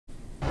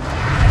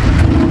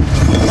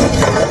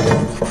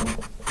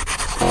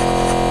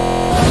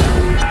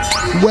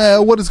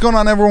Well, what is going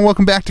on, everyone?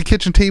 Welcome back to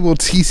Kitchen Table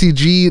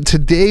TCG.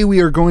 Today we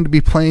are going to be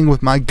playing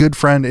with my good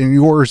friend and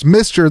yours,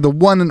 Mr. the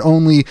one and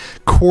only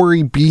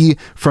Corey B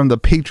from the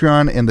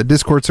Patreon and the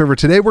Discord server.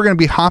 Today we're going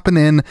to be hopping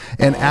in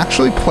and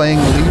actually playing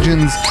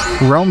Legion's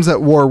Realms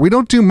at War. We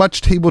don't do much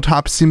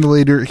tabletop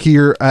simulator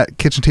here at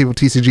Kitchen Table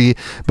TCG,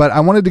 but I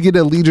wanted to get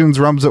a Legion's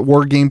Realms at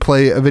War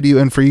gameplay video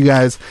in for you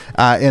guys,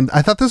 and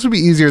I thought this would be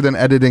easier than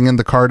editing in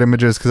the card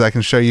images because I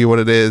can show you what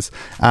it is,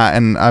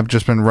 and I've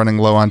just been running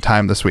low on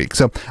time this week.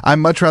 So I'm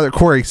much rather...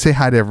 Corey, say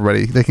hi to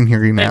everybody. They can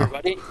hear you now. Hey,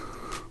 everybody.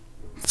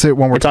 Say it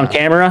one more time. It's on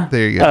camera?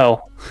 There you go.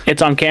 Oh,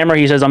 it's on camera.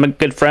 He says I'm a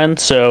good friend,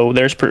 so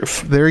there's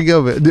proof. There you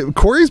go.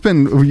 Corey's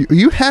been...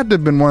 You had to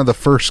have been one of the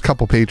first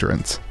couple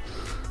patrons.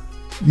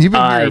 You've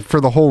been here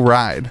for the whole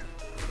ride.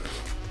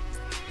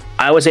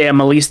 I would say I'm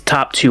at least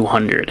top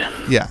 200.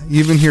 Yeah,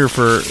 you've been here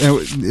for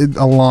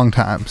a long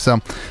time. So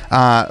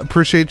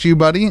appreciate you,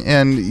 buddy.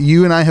 And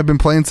you and I have been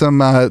playing some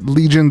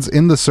Legions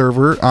in the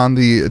server on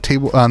the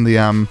table, on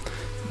the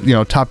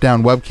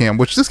top-down webcam,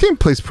 which this game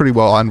plays pretty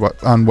well on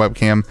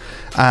webcam,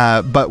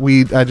 but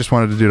I just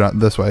wanted to do it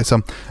this way.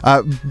 So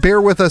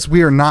bear with us.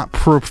 We are not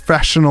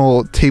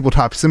professional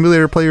tabletop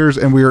simulator players,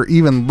 and we are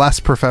even less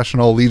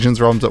professional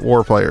Legion's Realms at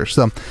War players.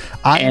 So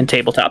and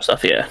tabletop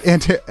stuff, yeah,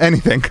 and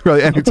anything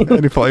really, any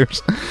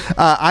players.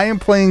 I am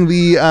playing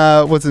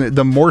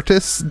the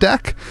Mortis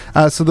deck.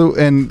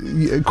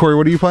 And Corey,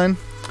 what are you playing?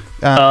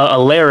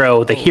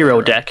 Alero, the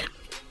hero deck.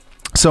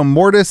 So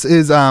Mortis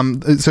is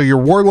so your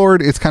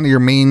warlord is kind of your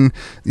main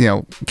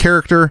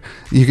character.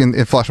 You can,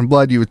 in Flesh and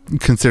Blood, you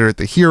would consider it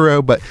the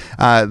hero, but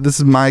this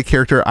is my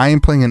character. I am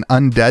playing an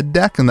undead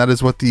deck, and that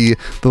is what the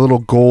little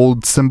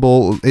gold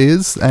symbol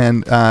is.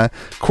 And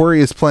Corey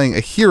is playing a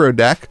hero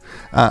deck,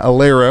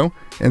 Alero,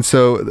 and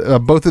so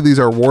both of these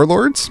are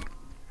warlords.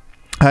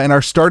 And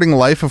our starting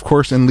life, of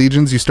course, in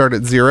Legions, you start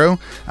at 0.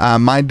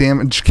 My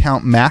damage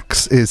count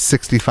max is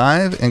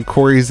 65, and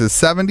Corey's is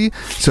 70.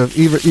 So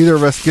if either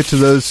of us get to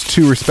those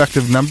two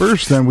respective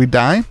numbers, then we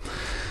die.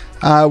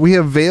 We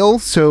have Veil,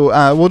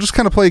 so we'll just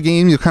kind of play a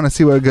game. You'll kind of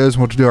see what it goes,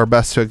 and we'll do our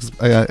best to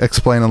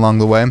explain along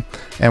the way,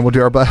 and we'll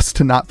do our best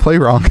to not play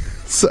wrong.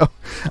 So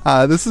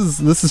this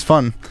is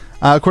fun.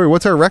 Corey,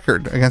 what's our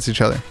record against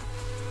each other?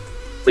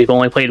 We've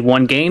only played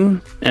one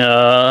game.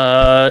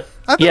 Yeah,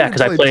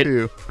 because I played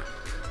 2.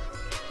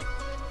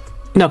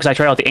 No, because I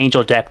tried out the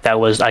Angel deck.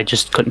 I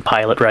just couldn't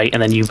pilot right,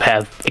 and then you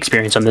have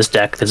experience on this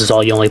deck. This is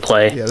all you only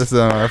play. Yeah, this is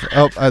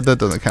that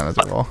doesn't count as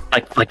a roll.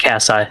 Like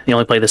Kasai, you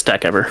only play this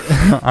deck ever.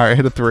 All right,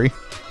 hit a 3.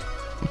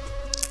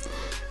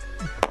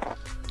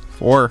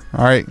 4.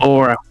 All right.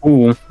 4. Ooh.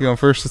 You going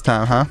first this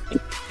time, huh?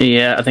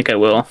 Yeah, I think I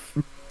will.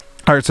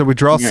 All right, so we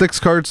draw 6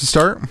 cards to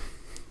start,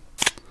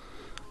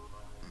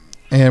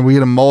 and we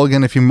get a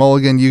mulligan. If you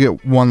mulligan, you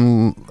get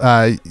one.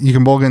 You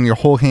can mulligan your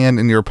whole hand,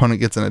 and your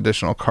opponent gets an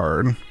additional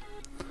card.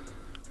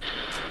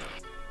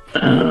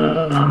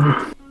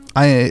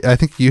 I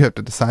think you have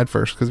to decide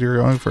first because you're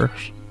going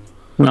first.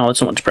 No, it's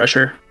so much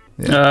pressure.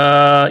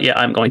 Yeah,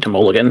 I'm going to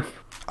mulligan.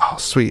 Oh,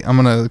 sweet. I'm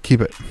gonna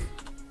keep it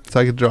so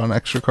I can draw an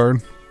extra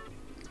card.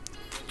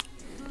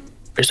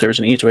 If there's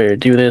an easy way to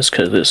do this,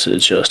 because this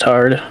is just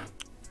hard.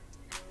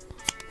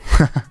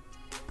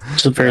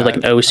 It's very like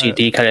an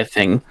OCD kind of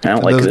thing. I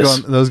don't like this.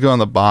 Those go on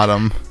the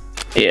bottom.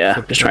 Yeah,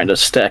 I'm just trying to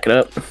stack it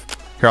up.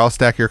 Here, I'll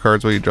stack your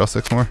cards while you draw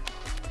 6 more.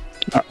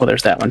 Oh, well,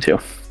 there's that one too.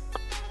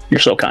 You're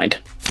so kind.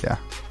 Yeah,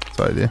 that's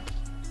what I do.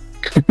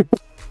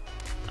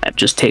 I'm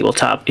just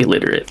tabletop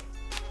illiterate.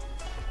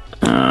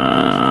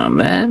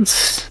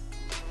 That's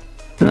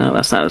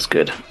not as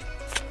good.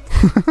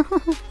 You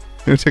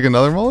gonna take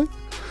another molly?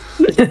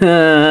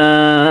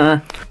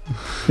 No,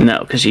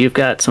 because you've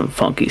got some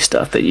funky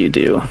stuff that you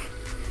do.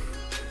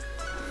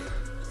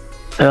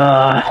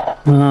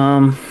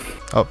 Oh,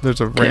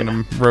 there's a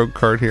random rogue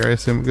card here. I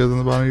assume it goes on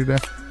the bottom of your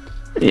deck.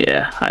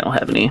 Yeah, I don't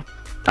have any.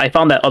 I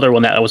found that other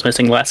one that I was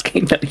missing last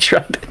game that we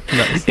tried.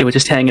 Nice. It was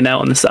just hanging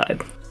out on the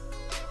side.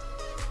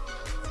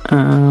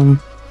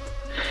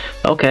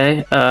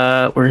 Okay,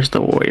 where's the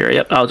warrior?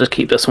 Yep, I'll just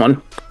keep this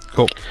one.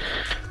 Cool.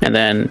 And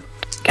then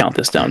count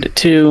this down to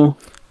 2.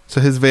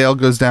 So his veil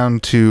goes down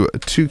to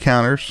 2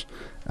 counters.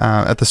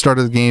 At the start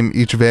of the game,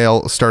 each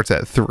veil starts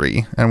at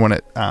 3, and when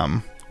it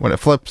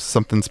flips,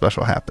 something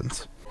special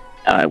happens.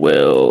 I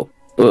will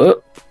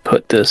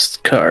put this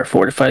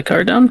fortified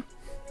card down.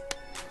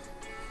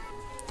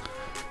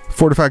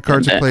 Fortified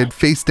cards are played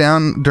face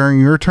down during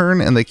your turn,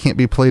 and they can't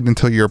be played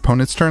until your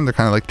opponent's turn. They're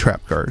kind of like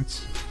trap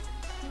cards.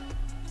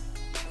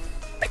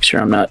 Make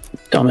sure I'm not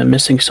dumb and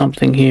missing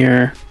something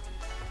here.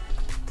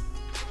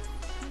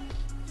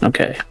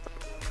 Okay.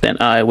 Then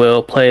I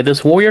will play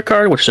this warrior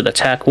card, which is an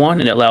attack 1,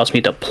 and it allows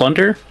me to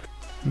plunder.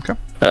 Okay.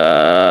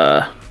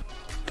 How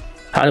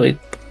do you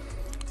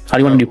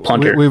want to do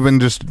plunder? We've been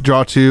just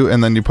draw 2,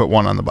 and then you put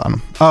 1 on the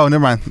bottom. Oh,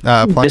 never mind.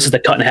 This is the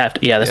cut in half.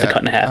 Yeah, that's the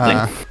cut in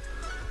half thing.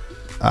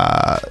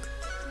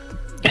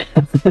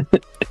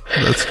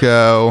 Let's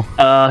go.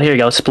 Here you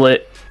go.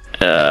 Split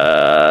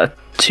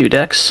 2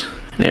 decks.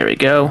 There we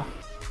go.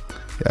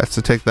 Yeah,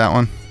 so take that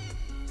one.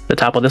 The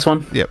top of this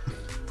one? Yep.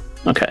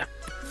 Okay.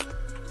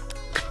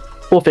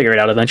 We'll figure it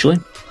out eventually.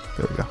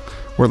 There we go.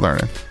 We're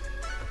learning.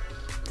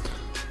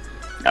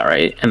 All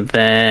right, and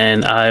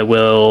then I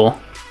will.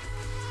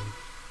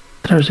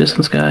 Is that a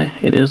resistance guy?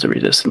 It is a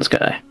resistance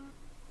guy.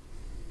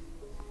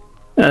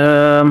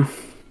 Gonna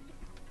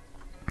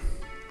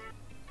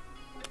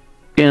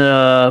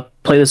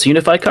play this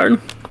unified card.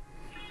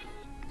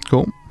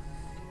 Cool.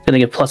 Gonna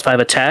give +5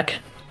 attack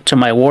to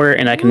my warrior,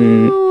 and I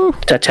can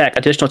attack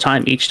additional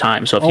time each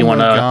time. So if you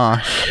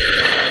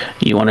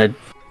wanna,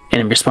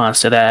 in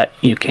response to that,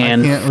 you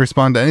can. I can't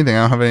respond to anything.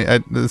 I don't have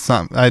any. It's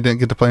not. I didn't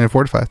get to play any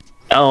fortified.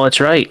 Oh, that's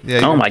right.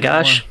 Yeah, oh my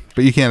gosh.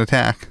 But you can't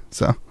attack,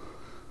 so.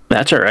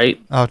 That's all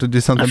right. I'll have to do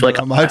something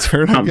on my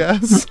turn, I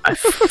guess. I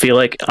feel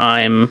like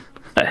I'm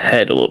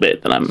ahead a little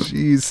bit. That I'm.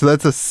 Jeez, so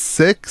that's a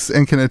 6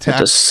 and can attack.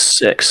 That's a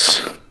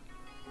 6.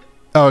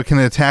 Oh, it can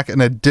attack an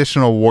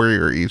additional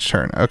warrior each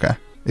turn. Okay,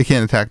 it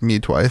can't attack me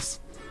twice.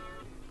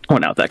 Oh,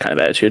 not that kind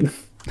of attitude.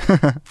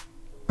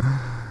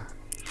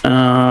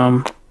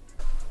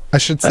 I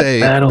should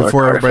say,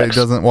 before everybody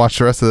doesn't watch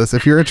the rest of this,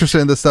 if you're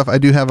interested in this stuff, I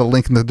do have a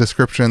link in the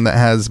description that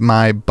has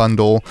my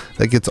bundle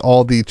that gets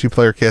all the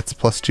 2-player kits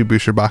plus 2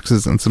 booster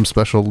boxes and some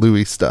special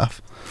Louis stuff.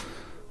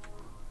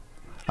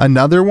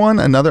 Another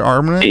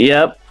armament?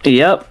 Yep.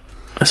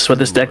 That's what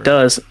this deck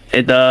does.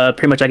 It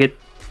pretty much I get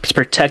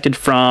protected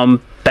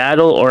from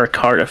battle or a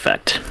card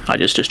effect. I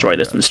just destroy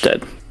this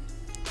instead.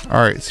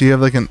 Alright, so you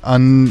have like an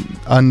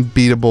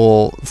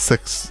unbeatable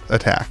 6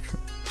 attack.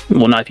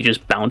 Well, not if you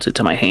just bounce it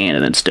to my hand,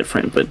 and it's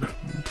different, but...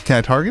 Can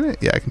I target it?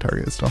 Yeah, I can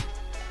target it still.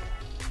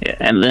 Yeah,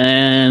 and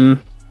then...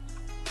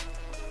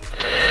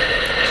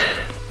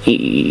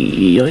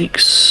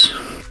 Yikes.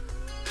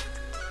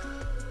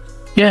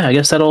 Yeah, I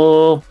guess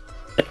that'll...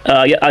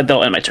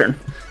 that'll end my turn.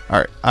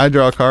 Alright, I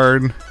draw a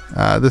card.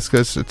 This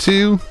goes to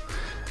 2.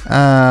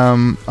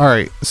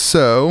 Alright,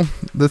 so...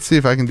 Let's see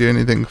if I can do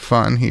anything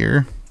fun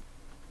here.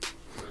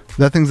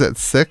 That thing's at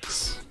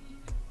 6?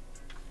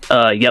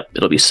 Yep,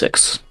 it'll be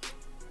 6.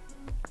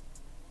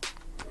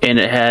 And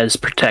it has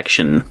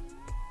protection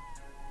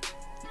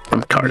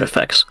from card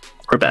effects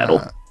or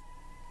battle.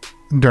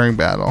 During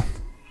battle.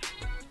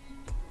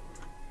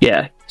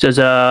 Yeah. It says,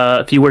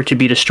 if you were to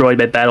be destroyed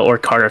by battle or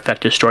card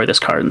effect, destroy this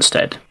card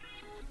instead.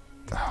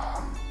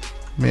 Oh,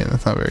 man,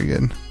 that's not very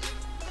good.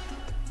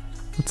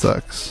 That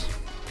sucks.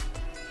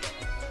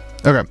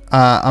 Okay,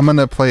 I'm going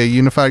to play a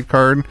unified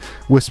card,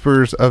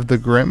 Whispers of the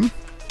Grim.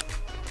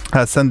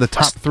 Send the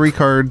top 3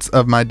 cards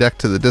of my deck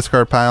to the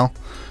discard pile.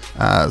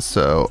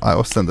 So I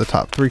will send the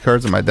top 3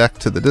 cards of my deck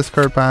to the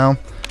discard pile.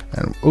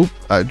 And,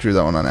 I drew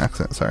that one on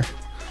accident, sorry.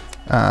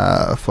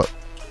 Flip.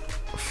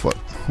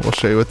 We'll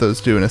show you what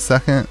those do in a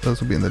second. Those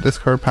will be in the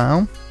discard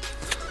pile.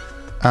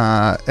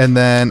 And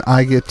then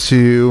I get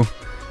to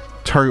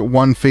target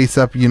 1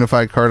 face-up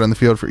unified card on the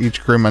field for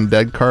each Grim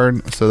Undead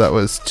card. So that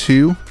was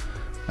 2.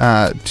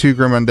 2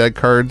 Grim Undead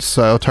cards.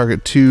 So I'll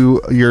target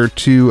your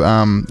 2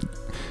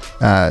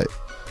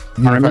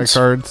 unified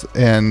cards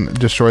and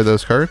destroy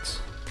those cards.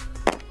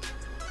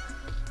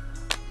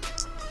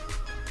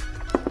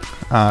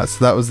 So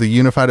that was the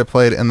unified I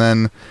played, and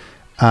then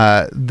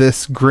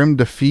this Grim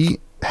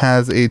Defeat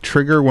has a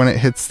trigger when it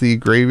hits the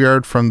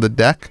graveyard from the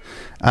deck.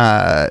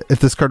 If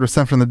this card was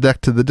sent from the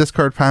deck to the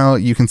discard pile,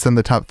 you can send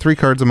the top 3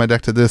 cards of my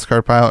deck to the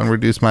discard pile and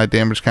reduce my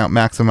damage count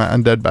max on my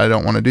undead, but I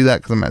don't want to do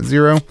that because I'm at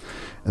 0.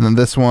 And then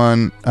this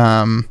one,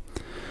 I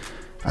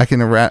can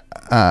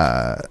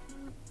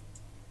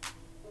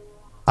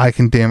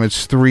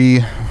damage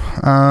 3.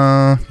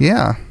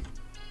 Yeah,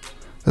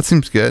 that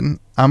seems good.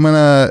 I'm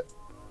gonna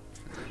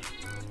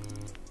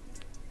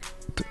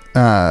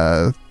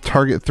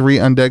target 3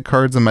 undead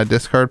cards in my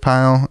discard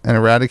pile and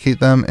eradicate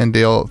them and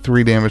deal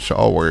 3 damage to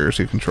all warriors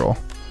you control.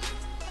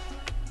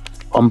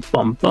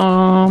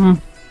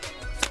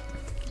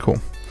 Cool.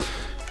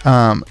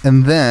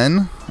 And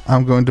then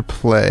I'm going to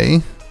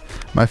play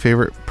my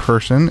favorite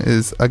person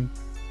is a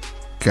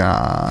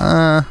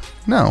guy.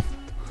 No.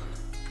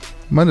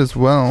 Might as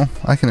well.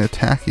 I can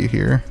attack you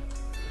here.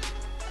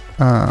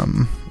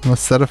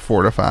 Let's set a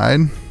fortified.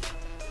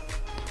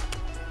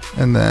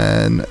 And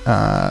then,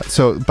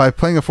 so by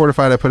playing a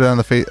fortified, I put it on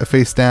the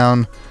face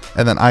down,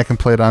 and then I can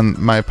play it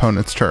on my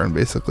opponent's turn,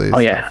 basically. Oh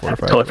yeah, I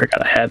totally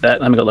forgot I had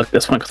that. Let me go look at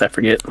this one because I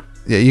forget.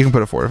 Yeah, you can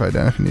put a fortified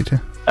down if you need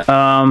to.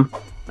 I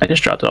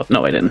just dropped it off.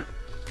 No, I didn't.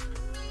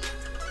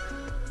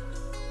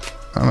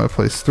 I'm gonna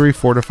place 3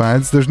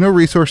 fortifieds. There's no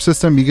resource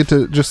system. You get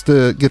to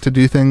get to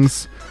do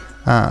things.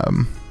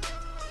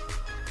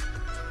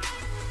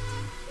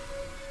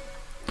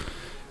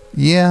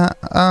 Yeah,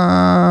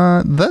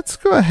 let's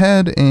go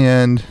ahead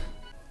and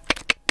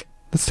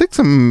let's take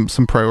some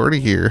priority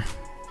here.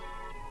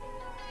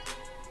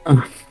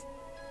 I'm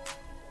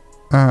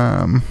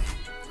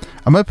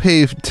gonna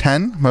pay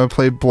 10. I'm gonna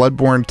play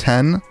Bloodborne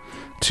 10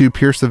 to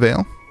pierce the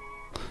veil.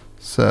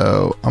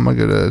 So I'm gonna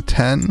go to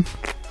 10.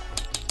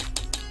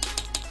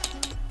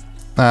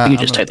 You can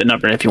just type the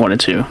number if you wanted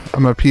to.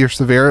 I'm gonna pierce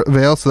the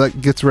veil, so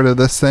that gets rid of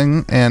this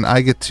thing, and I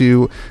get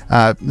to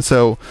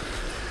so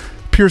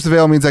Pierce the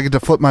Veil means I get to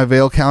flip my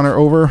Veil counter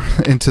over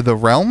into the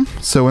realm.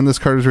 So when this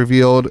card is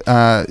revealed,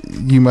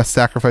 you must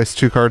sacrifice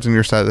 2 cards on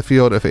your side of the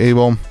field if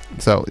able.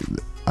 So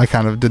I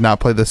kind of did not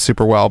play this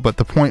super well, but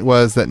the point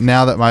was that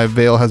now that my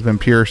Veil has been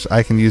pierced,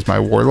 I can use my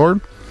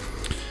Warlord.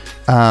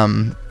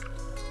 So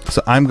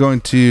I'm going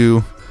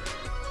to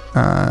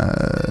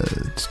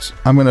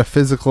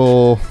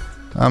physical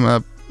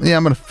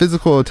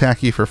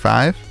attack you for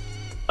 5.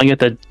 I get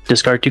to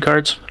discard 2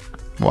 cards.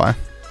 Why?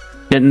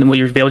 Didn't what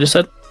your Veil just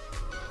said?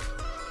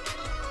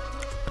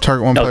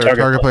 Target one player.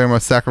 Target player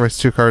must sacrifice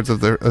 2 cards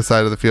of the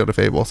side of the field if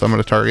able. So I'm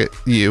going to target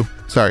you.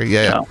 Sorry,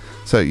 yeah.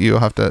 So you'll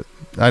have to.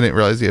 I didn't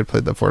realize you had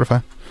played the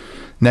Fortify.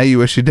 Now you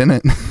wish you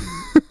didn't.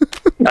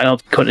 I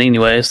don't code it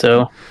anyway,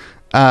 so.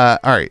 All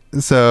right.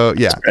 So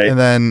yeah, right. And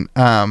then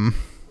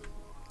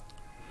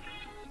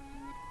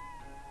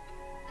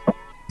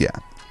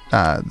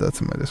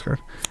that's in my discard.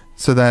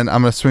 So then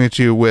I'm going to swing at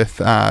you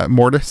with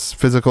Mortis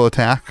physical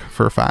attack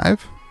for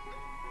 5.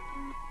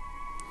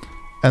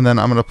 And then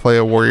I'm going to play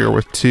a warrior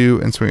with 2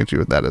 and swing at you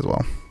with that as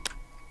well.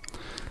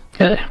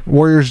 Okay.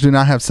 Warriors do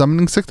not have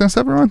summoning sickness,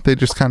 everyone. They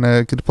just kind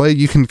of get to play.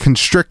 You can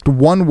constrict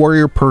 1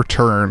 warrior per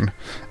turn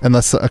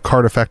unless a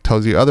card effect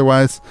tells you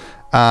otherwise.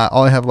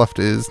 All I have left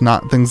is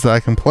not things that I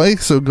can play,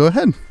 so go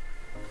ahead.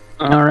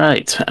 All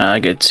right. I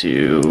get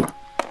to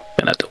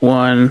spin at the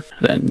 1,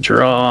 then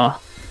draw.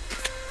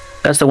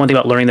 That's the one thing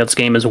about learning this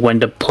game is when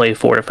to play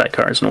fortified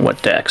cards and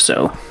what deck,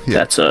 so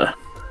that's a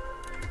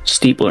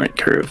steep learning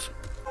curve.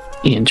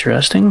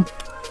 Interesting. What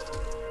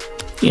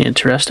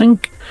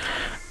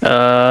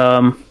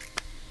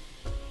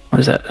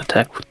is that?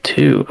 Attack with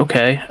 2.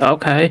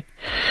 Okay.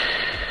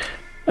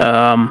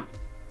 Gonna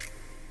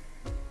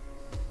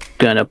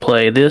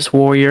play this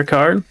warrior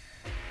card.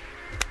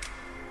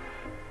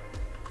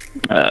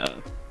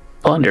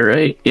 Plunder,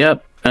 right?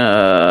 Yep.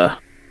 I'll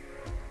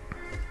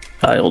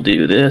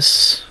do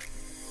this.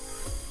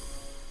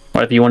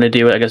 Or if you want to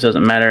do it, I guess it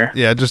doesn't matter.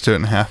 Yeah, just do it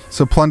in half.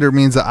 So plunder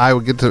means that I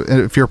would get to,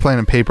 if you're playing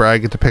in paper, I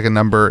get to pick a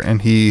number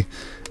and he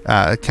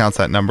counts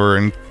that number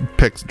and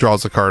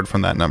draws a card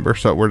from that number.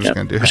 So we're just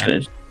going to do half. I'm just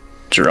going to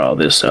draw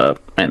this up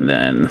and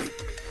then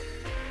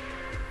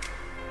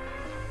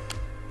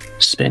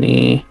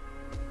spinny.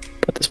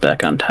 Put this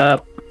back on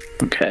top.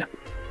 Okay.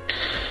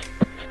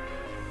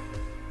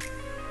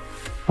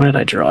 What did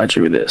I draw? I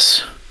drew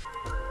this.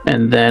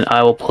 And then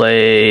I will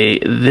play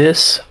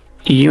this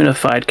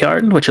unified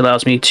card, which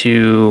allows me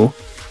to...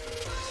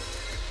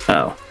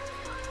 Oh.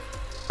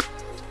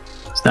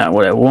 It's not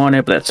what I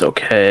wanted, but that's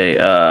okay.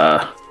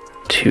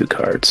 2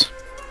 cards.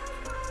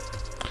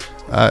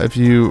 If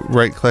you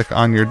right-click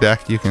on your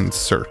deck, you can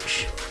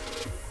search.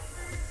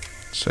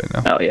 So you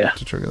know. Oh, yeah.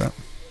 To trigger that.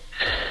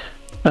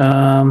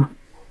 I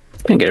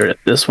can get rid of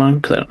this one,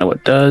 because I don't know what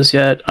it does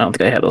yet. I don't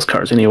think I have those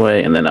cards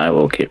anyway, and then I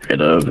will get rid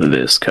of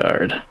this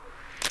card.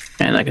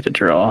 And I get to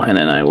draw, and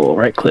then I will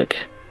right-click.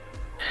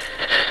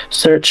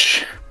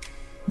 Search.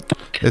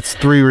 It's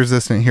 3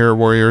 resistant hero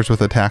warriors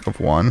with attack of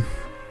 1.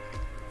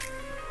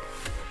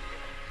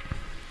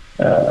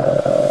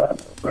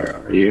 Where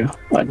are you?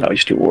 I know you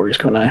should do warriors,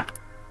 couldn't I?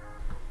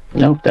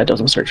 Nope, that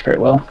doesn't search very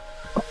well.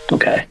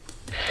 Okay.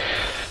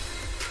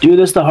 Do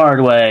this the hard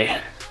way.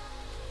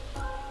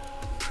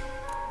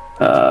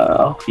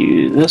 I'll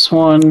use this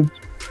one.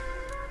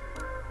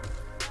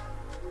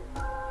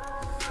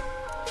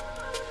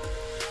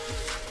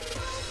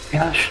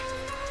 Gosh.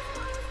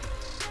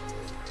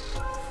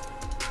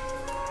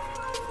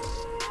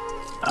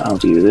 I'll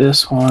do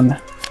this one.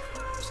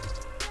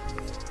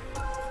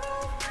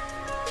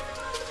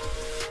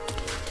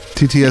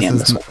 TTS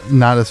is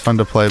not as fun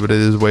to play, but it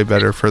is way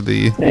better for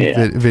the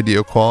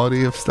video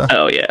quality of stuff.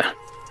 Oh, yeah.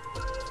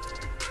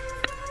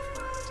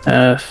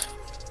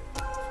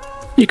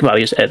 You could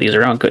probably just edit these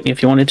around, couldn't you,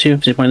 if you wanted to?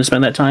 If you wanted to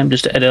spend that time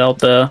just to edit out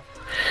the...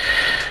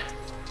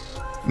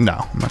 No,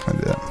 I'm not going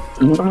to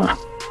do that.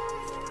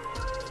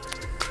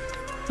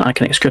 I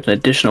can script an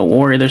additional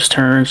warrior this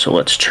turn, so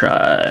let's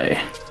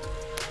try...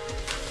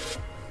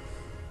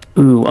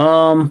 Ooh,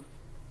 I'm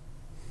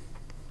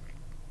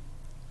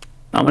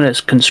going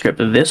to conscript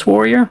this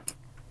warrior.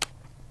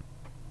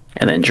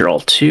 And then draw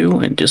 2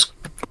 and just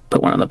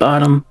put 1 on the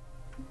bottom.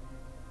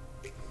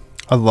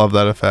 I love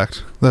that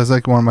effect. That's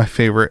like one of my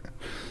favorite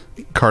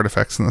card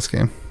effects in this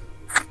game.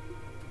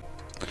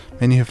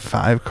 And you have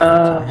 5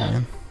 cards.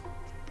 I'm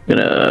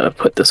gonna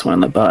put this one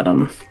on the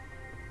bottom.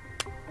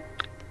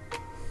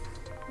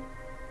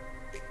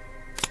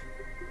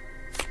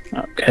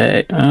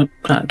 Okay,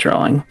 not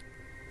drawing.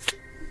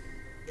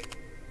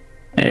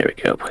 There we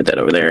go, put that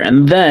over there.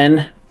 And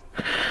then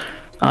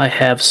I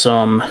have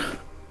some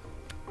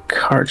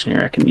cards in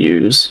here I can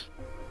use.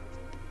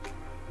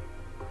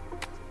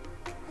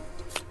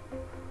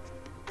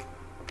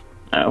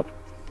 Oh,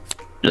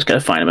 just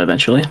gotta find them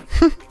eventually.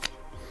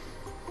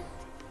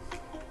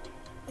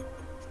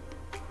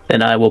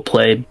 Then I will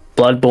play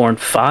Bloodborne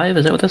 5.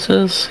 Is that what this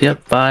is?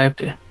 Yep, 5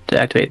 to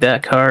activate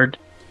that card.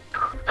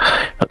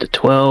 Up to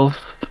 12.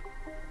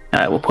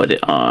 I will put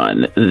it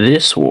on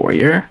this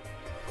warrior.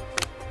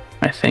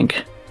 I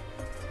think.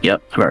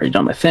 Yep, I've already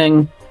done my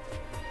thing.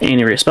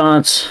 Any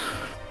response?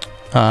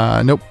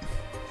 Nope.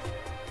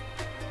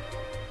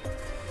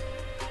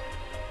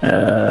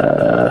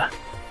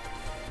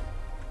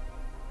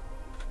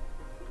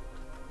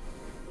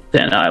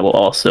 Then I will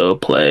also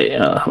play.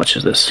 How much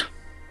is this?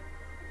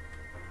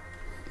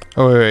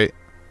 Oh, wait.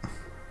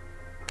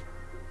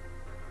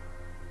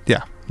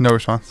 Yeah, no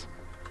response.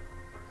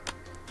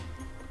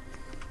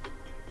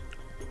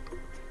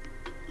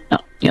 Oh,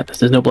 yeah,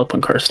 there's no blood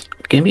point cards.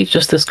 Give me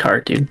just this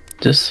card, dude.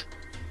 Just.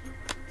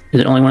 Is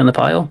it only one in the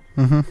pile?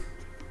 Mm-hmm.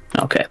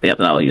 Okay, yeah,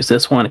 then I'll use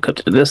this one,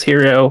 equipped to this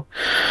hero.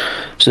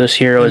 So this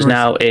hero is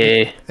now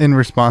a... In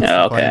response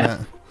to okay.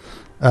 playing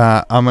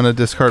that, I'm going to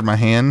discard my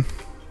hand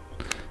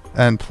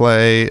and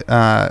play...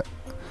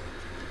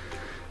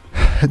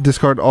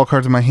 discard all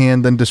cards in my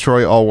hand, then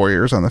destroy all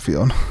warriors on the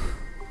field.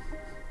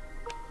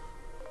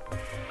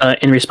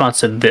 In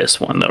response to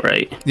this one, though,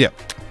 right? Yep.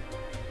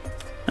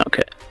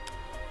 Okay.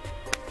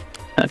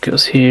 That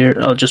goes here.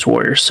 Oh, just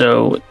warriors.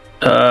 So,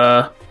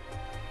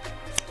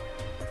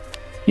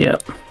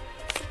 yep.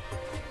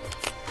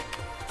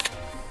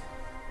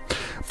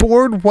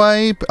 Board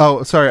wipe.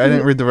 Oh, sorry, I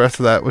didn't read the rest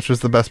of that, which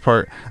was the best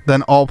part.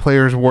 Then all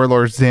players'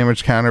 warlords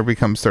damage counter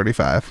becomes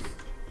 35.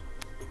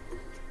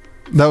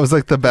 That was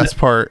like the best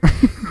part.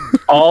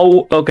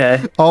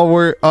 Okay.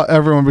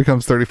 Everyone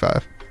becomes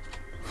 35.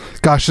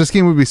 Gosh, this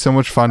game would be so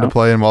much fun to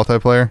play in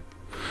multiplayer.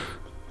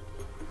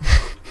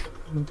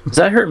 Does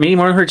that hurt me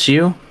more than it hurts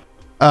you?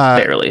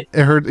 Barely.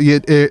 It hurt.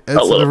 It's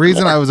the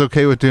reason more. I was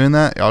okay with doing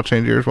that. I'll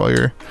change yours while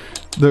you're.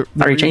 I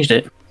already changed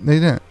it. They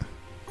didn't.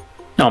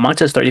 No, mine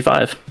says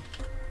 35.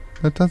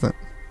 That doesn't.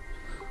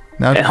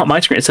 Now On my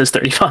screen it says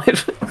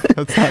 35.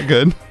 That's not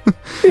good.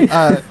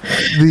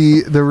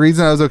 The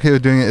reason I was okay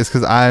with doing it is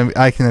because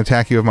I can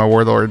attack you with my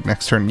warlord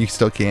next turn. You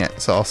still can't,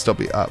 so I'll still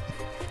be up.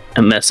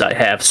 Unless I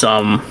have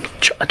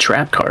a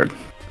trap card.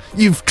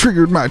 You've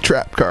triggered my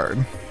trap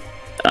card.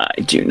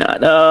 I do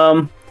not.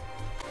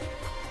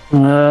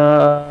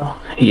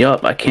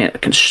 Yup, I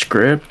can't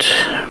conscript.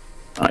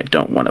 I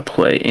don't want to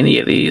play any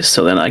of these,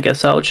 so then I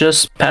guess I'll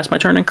just pass my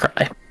turn and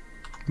cry.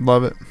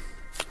 Love it.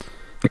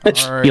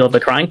 Right. You love the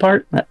crying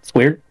part? That's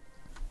weird.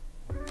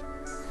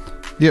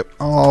 Yep,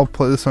 I'll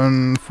play this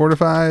one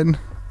fortified. And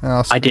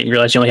I didn't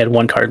realize you only had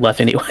one card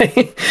left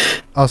anyway.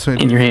 Also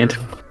in your hand.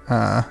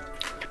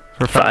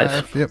 For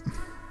 5. Yep.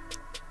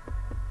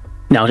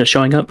 Now just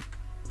showing up?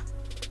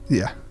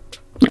 Yeah.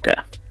 Okay.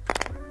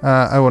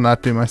 I will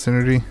not do my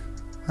synergy.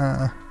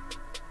 And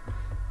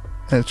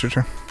it's your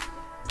turn.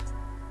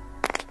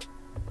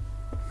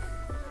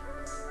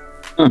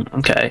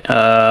 Okay.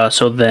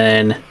 So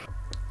then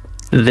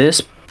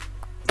this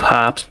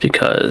pops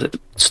because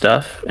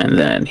stuff, and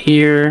then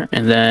here,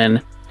 and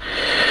then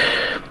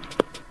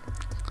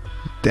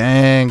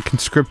dang,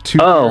 conscript 2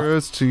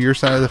 heroes to your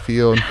side of the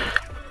field.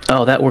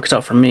 Oh, that works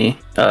out for me.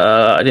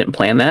 I didn't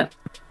plan that.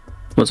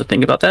 Wasn't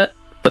thinking about that,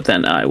 but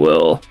then I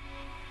will.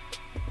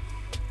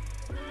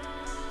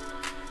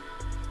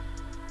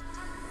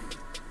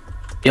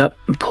 Yep,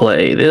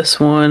 play this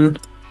one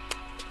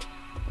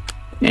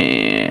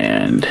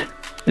and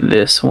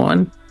this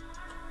one.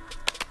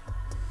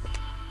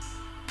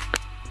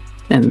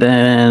 And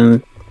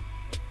then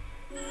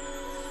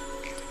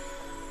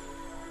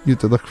you have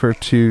to look for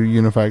 2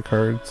 unified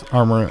cards,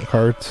 armor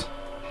cards.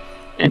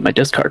 In my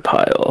discard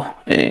pile,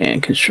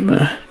 and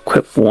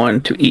equip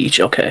 1 to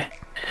each. Okay.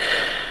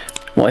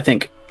 Well, I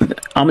think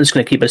I'm just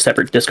going to keep a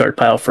separate discard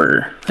pile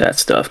for that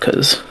stuff,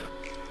 because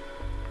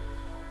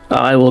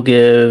I will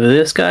give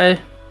this guy.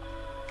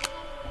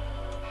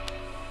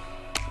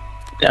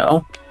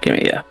 No. Give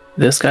me,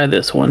 this guy,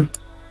 this one.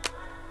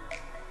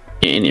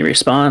 Any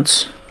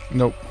response?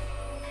 Nope.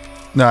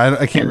 No,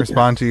 I can't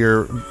respond to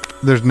your...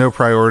 There's no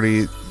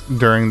priority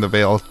during the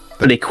veil.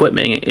 But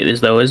equipment it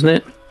is, though, isn't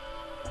it?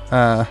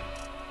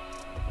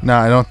 No,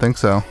 I don't think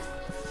so.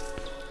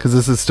 Because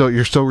this is still...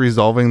 You're still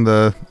resolving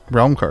the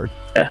realm card.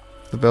 Yeah.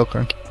 The veil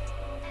card.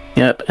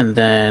 Yep, and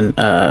then...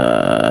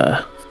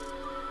 Oh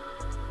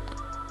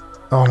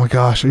my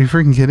gosh, are you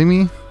freaking kidding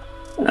me?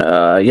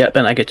 Yep,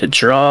 and I get to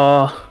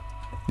draw.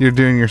 You're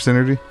doing your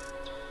synergy?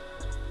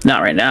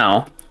 Not right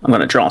now. I'm going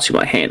to draw and see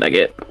what hand I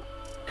get.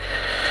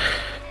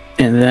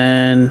 And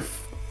then...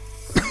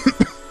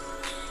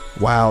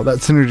 Wow, that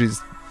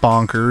synergy's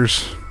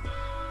bonkers.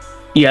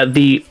 Yeah,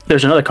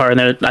 there's another card in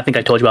there. I think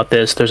I told you about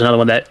this. There's another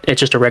one that it's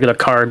just a regular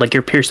card. Like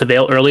your Pierce the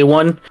Veil early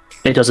one,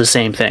 it does the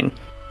same thing.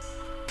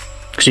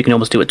 So you can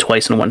almost do it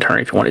twice in one turn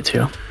if you wanted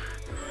to.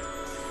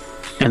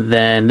 And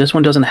then this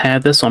one doesn't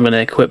have this, so I'm going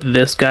to equip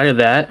this guy to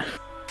that.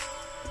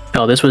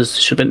 Oh, this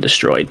should have been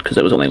destroyed because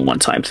it was only a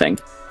one-time thing.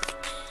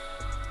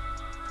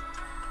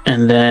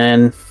 And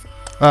then...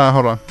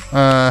 hold on.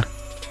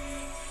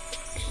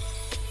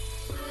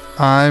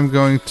 I'm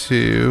going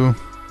to...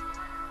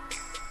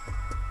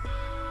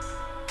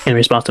 In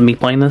response to me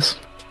playing this?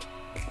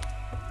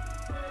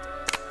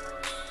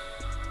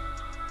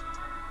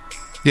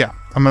 Yeah,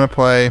 I'm going to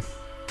play...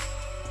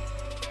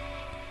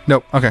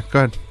 Nope, okay, go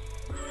ahead.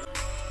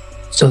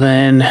 So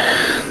then,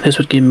 this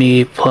would give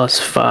me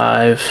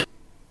 +5.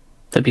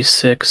 That'd be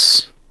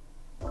 6.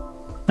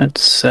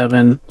 That's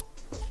 7.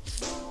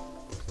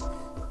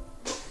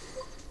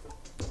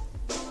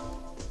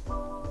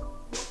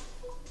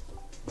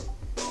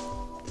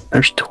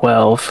 There's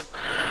 12.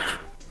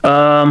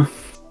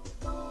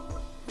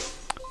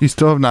 You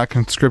still have not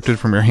conscripted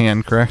from your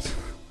hand, correct?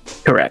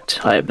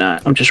 Correct. I have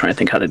not. I'm just trying to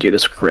think how to do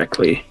this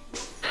correctly.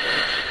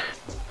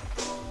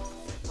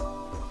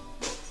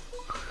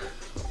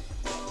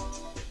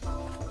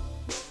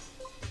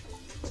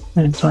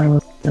 And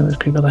sorry, there's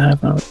people that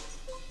have no.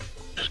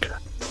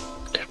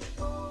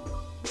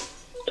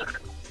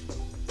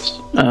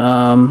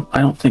 I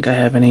don't think I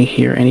have any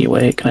here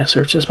anyway. Can I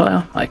search this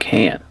file? I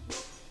can.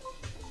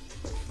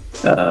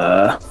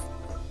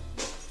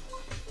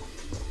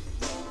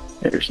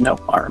 There's no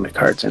armament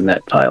cards in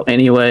that pile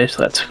anyway,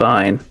 so that's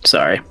fine.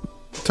 Sorry.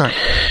 Sorry.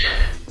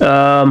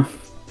 Then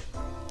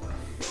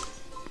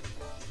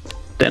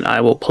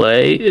I will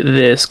play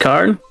this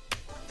card.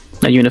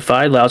 A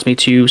Unified allows me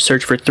to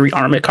search for 3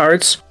 armament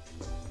cards.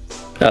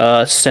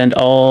 Send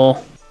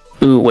all...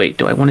 Ooh, wait,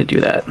 do I want to do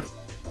that?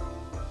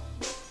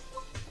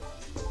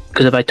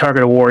 Because if I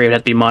target a warrior, it'd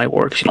have to be my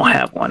war, because you don't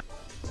have one.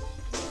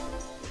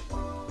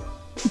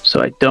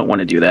 So I don't want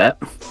to do that.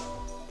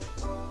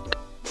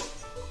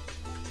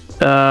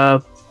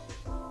 I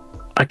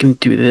can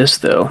do this,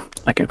 though.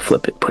 I can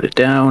flip it, put it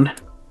down.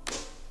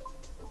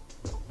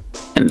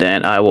 And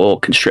then I will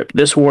conscript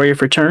this warrior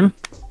for turn.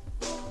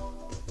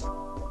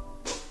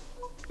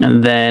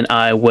 And then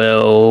I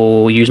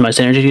will use my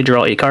synergy to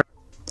draw a card.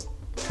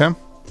 Okay.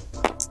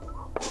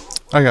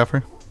 I got for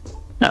you.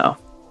 No.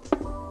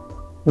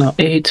 No,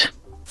 8.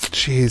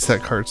 Jeez,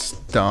 that card's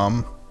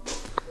dumb.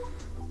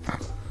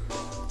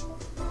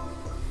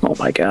 Oh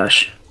my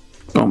gosh.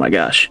 Oh my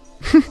gosh.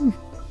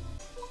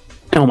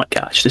 Oh my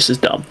gosh, this is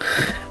dumb.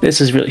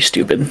 This is really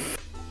stupid.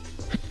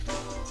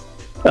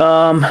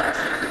 So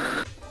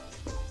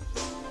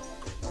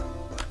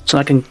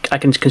I can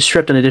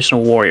conscript an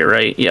additional warrior,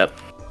 right? Yep.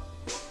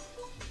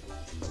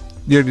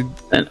 You already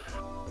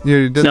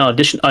did. No,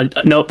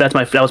 nope. That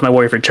was my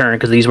warrior for turn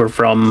because these were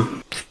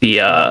from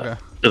the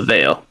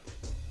veil.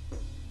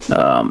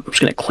 I'm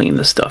just gonna clean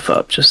this stuff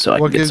up just so I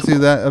can get some. What gives you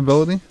that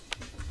ability?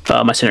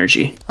 My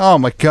synergy. Oh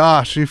my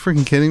gosh, are you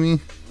freaking kidding me?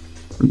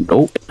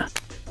 Nope.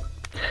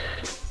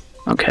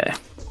 Okay.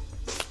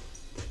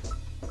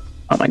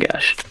 Oh my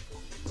gosh.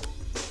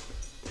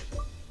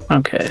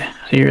 Okay,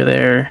 so you're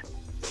there.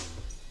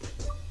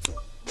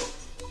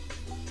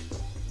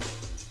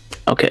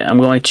 Okay, I'm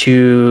going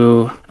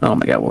to... Oh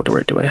my god,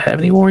 where do I have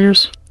any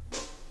warriors?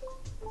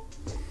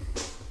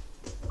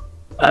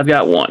 I've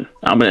got one.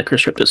 I'm going to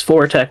conscript this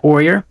 4-attack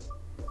warrior.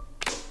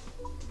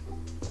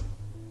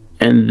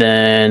 And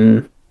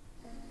then...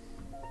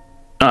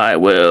 I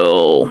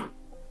will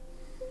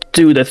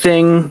do the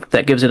thing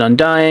that gives it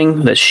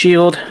Undying, the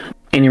shield.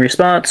 Any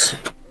response?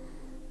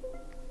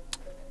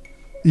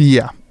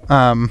 Yeah.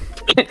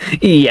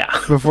 Yeah.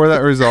 Before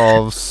that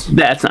resolves...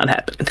 That's not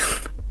happening.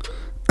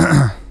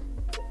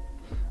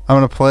 I'm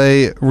going to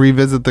play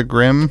Revisit the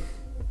Grim.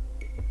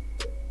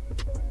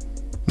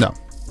 No.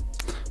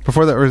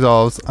 Before that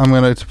resolves, I'm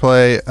going to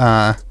play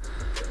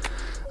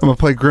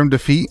Grim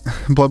Defeat,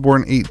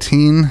 Bloodborne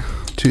 18,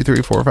 2,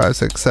 3, 4, 5,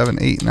 6, 7,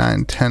 8,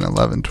 9, 10,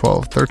 11,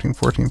 12, 13,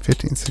 14,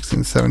 15,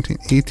 16, 17,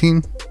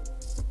 18.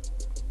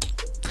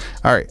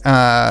 Alright,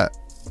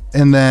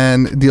 and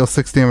then deal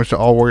 6 damage to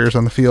all warriors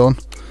on the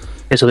field.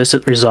 Okay, so this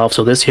is resolved,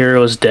 so this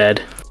hero is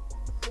dead.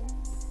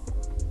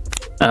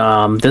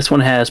 This one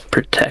has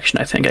protection,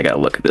 I think. I gotta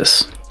look at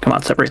this. Come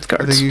on, separate the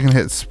cards. I think you can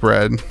hit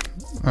spread.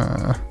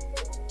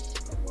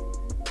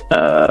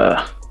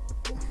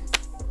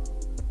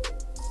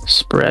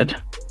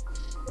 Spread.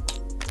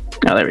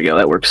 Oh, there we go.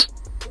 That works.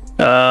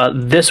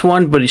 This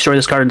one, but destroy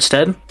this card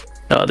instead.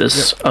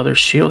 This other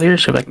shield here,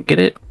 so if I can get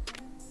it.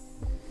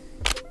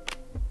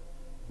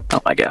 Oh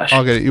my gosh.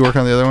 I'll get it. You work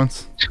on the other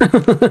ones?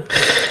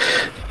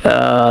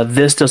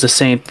 This does the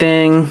same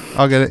thing.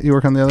 I'll get it. You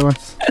work on the other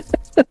ones?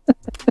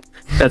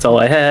 That's all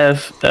I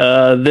have.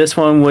 This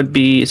one would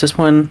be... Is this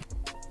one?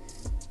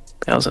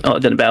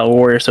 It didn't battle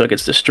warrior, so it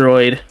gets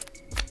destroyed.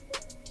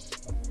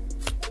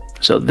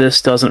 So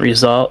this doesn't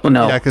resolve.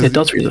 No, yeah, it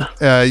does resolve.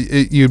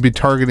 You'd be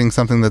targeting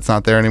something that's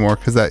not there anymore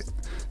because that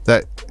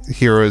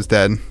hero is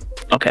dead.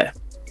 Okay.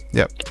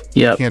 Yep.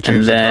 Yep. Can't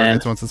change the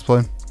targets once it's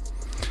played.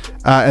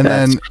 And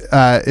then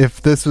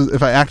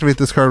if I activate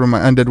this card with my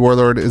Undead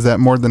Warlord, is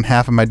that more than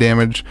half of my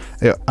damage?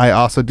 I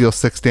also deal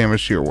 6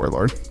 damage to your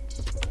Warlord.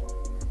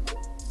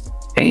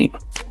 8,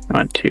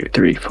 1, 2,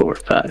 3, 4,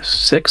 5,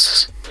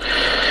 6.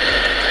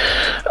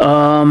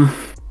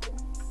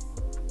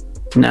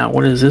 Now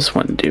what does this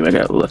one do? I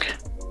gotta look.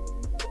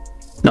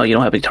 No, you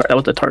don't have any target. That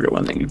was the target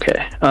one thing.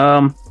 Okay.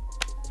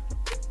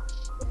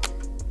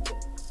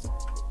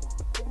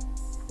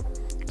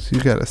 So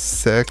you got a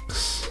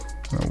 6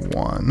 and a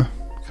 1.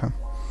 Okay.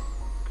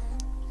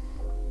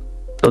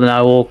 So then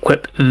I will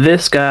equip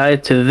this guy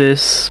to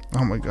this.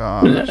 Oh my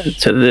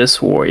gosh. To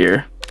this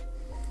warrior.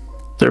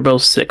 They're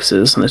both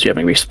 6s, unless you have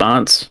any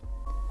response.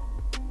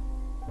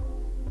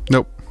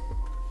 Nope.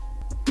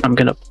 I'm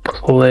gonna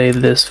play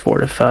this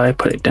Fortify,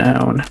 put it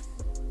down.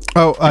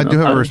 Oh, I do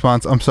have a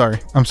response. I'm sorry.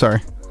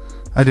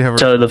 I do have a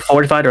So the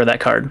fortified or that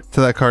card?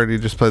 to that card you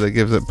just play that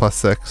gives it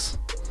 +6.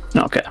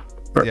 Okay.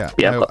 Yeah,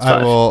 Yeah.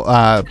 I will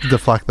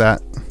deflect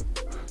that,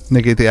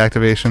 negate the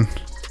activation,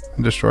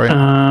 and destroy it. Is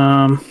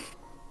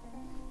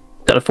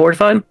that a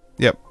fortified?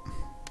 Yep.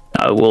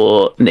 I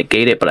will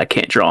negate it, but I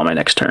can't draw my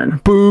next turn.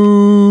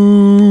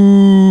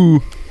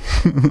 Boo!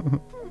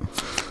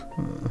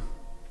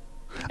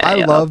 I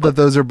love that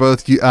those are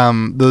both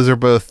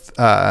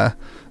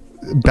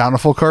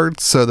bountiful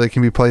cards, so they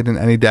can be played in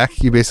any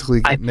deck. You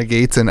basically get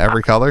negates in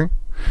every color.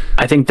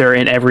 I think they're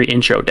in every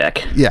intro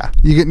deck. Yeah,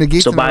 you get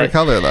negates in every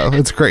color though.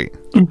 It's great.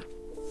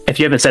 If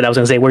you haven't said, I was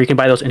going to say where you can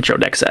buy those intro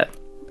decks at.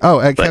 Oh,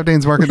 at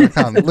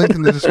CaptainsMarket.com. Link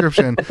in the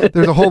description.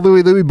 There's a whole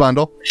Louie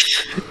bundle.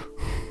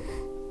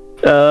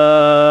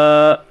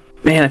 Man,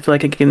 I feel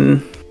like I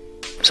can.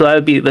 So that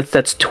would be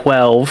that's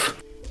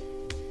 12.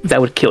 That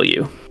would kill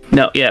you.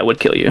 No, yeah, it would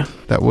kill you.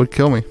 That would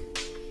kill me.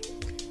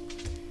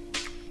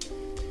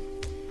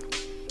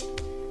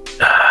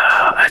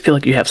 I feel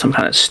like you have some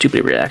kind of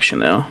stupid reaction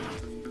though.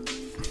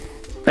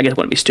 I guess it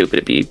wouldn't be stupid,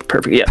 it'd be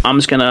perfect. Yeah, I'm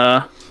just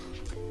gonna.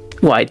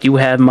 Why do you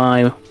have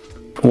my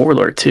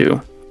Warlord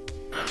too?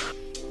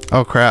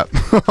 Oh crap!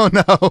 Oh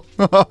no!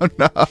 Oh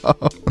no!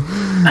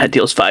 That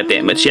deals 5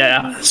 damage.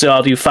 Yeah, so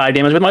I'll do 5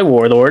 damage with my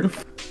Warlord.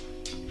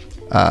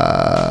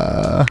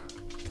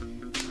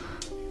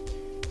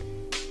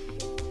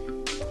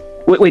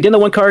 Wait, didn't the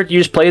one card you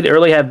just played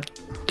early have?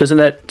 Doesn't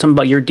that something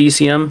about your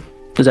DCM?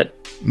 Is that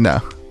no?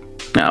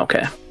 No,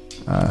 okay.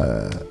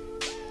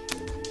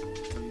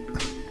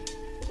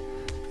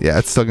 Yeah,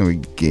 it's still gonna be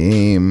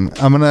game.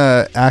 I'm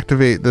gonna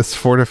activate this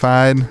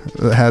fortified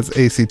that has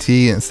ACT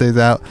and it stays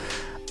out.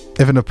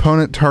 If an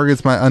opponent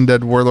targets my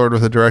undead warlord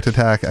with a direct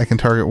attack, I can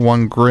target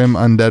one grim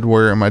undead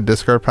warrior in my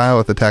discard pile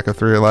with attack of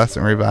 3 or less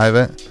and revive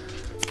it.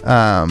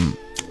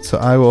 So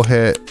I will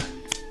hit.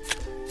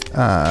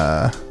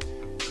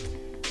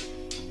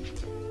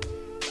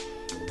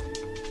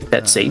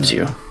 That saves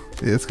you.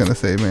 It's gonna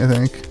save me, I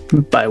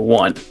think. By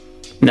 1.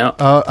 No.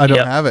 Oh, I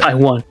don't have it. By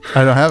 1.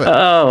 I don't have it.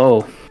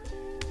 Oh.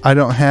 I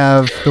don't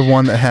have the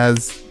one that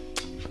has.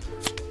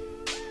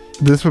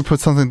 This would put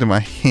something to my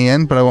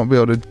hand, but I won't be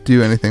able to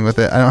do anything with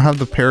it. I don't have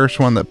the parish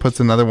one that puts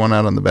another one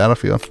out on the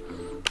battlefield.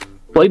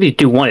 Well, if you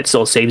do 1, it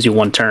still saves you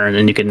 1 turn,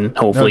 and you can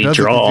hopefully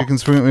draw. You can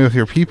swing at me with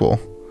your people.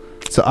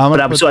 So I'm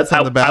gonna put this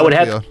on the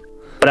battlefield.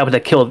 But I would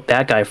have killed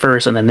that guy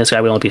first, and then this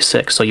guy would only be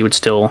 6, so you would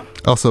still.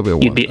 I'll still be a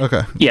 1.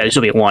 Okay. Yeah, you'd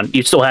still be a 1.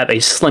 You'd still have a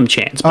slim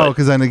chance. Oh,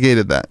 because I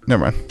negated that.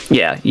 Never mind.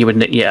 Yeah, you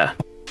would. Yeah.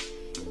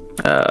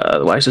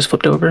 Why is this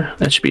flipped over?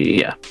 That should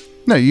be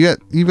No,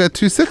 you've got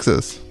 2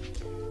 6s.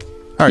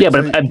 All right, yeah,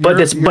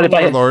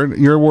 but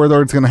your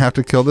warlord's gonna have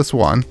to kill this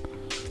one.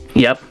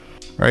 Yep.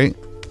 Right.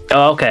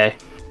 Oh, okay.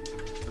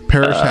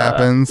 Parish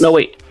happens. No,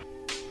 wait.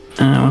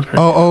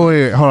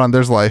 Wait. Hold on.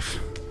 There's life.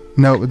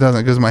 No, it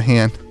doesn't. It goes in my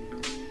hand.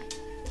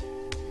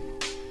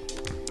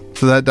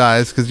 So that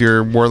dies because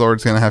your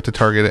warlord's gonna have to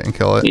target it and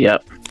kill it.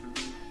 Yep.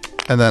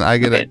 And then I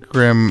get a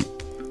grim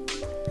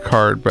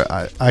card, but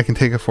I can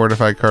take a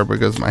fortified card, but it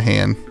goes in my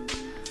hand,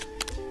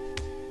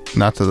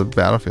 not to the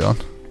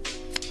battlefield.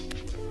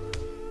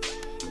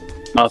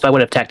 Oh, if I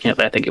would have attacked him,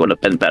 I think it would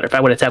have been better. If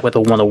I would have attacked with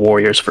one of the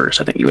warriors first,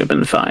 I think you would have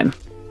been fine.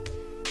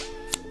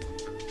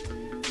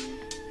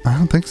 I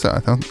don't think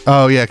so.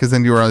 Oh yeah, because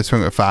then you were only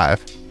swinging at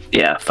 5.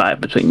 Yeah,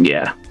 5 between.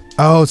 Yeah.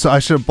 Oh, so I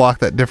should have blocked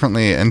that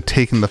differently and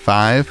taken the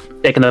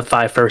 5. Taken the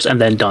 5 first,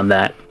 and then done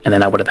that, and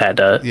then I would have had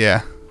to.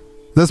 Yeah.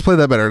 Let's play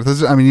that better.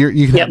 I mean,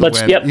 you can have the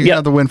win. You can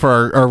have the win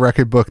for our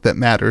record book that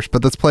matters.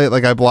 But let's play it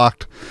like I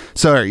blocked.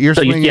 Sorry, you're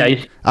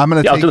swinging. I'm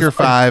going to take your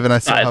 5, and I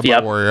still have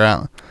my warrior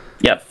out.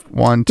 Yep.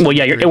 1, 2. Well,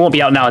 yeah, it won't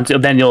be out now until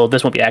then.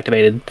 This won't be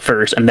activated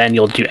first, and then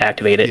you'll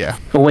activate it. Yeah.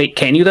 Well, wait,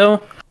 can you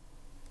though?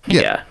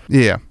 Yeah.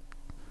 Yeah.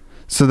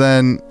 So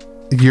then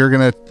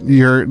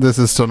this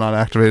is still not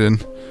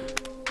activated.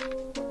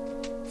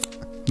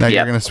 Now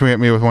you're gonna swing at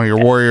me with one of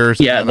your warriors.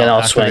 Yeah, then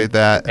I'll swing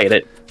that.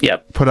 It.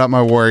 Yep. Put out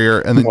my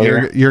warrior, and then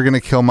you're gonna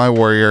kill my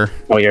warrior.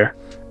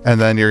 And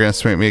then you're gonna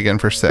swing at me again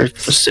for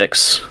 6. For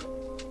 6.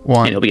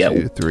 1,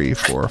 2, 3,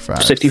 4,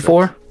 5.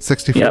 64.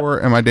 64,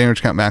 and my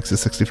damage count max is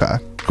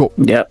 65. Cool.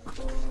 Yep.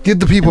 Give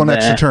the people an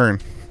extra turn.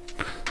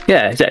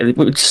 Yeah, exactly.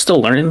 We're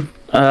still learning.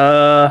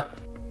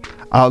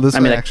 This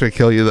might actually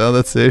kill you though.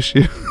 That's the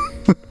issue.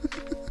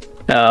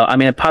 I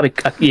mean, it probably.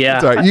 Yeah.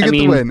 Sorry, you get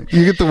the win.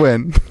 You get the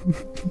win.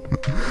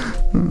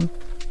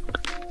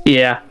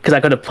 Yeah, because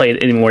I could have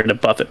played any more to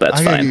buff it, but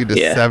that's fine. I gotta get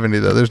you to 70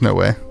 though. There's no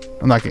way.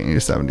 I'm not getting you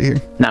to 70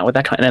 here. Not with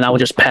that kind. Then I will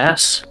just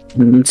pass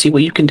and see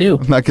what you can do.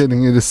 I'm not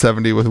getting you to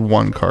 70 with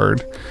 1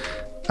 card.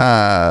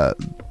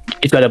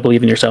 You've got to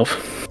believe in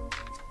yourself.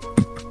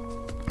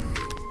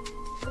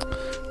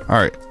 All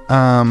right.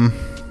 Well,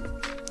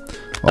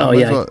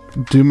 I'll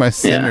do my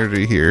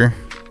synergy here.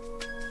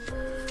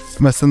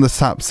 I'm gonna send the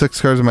top 6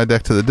 cards in my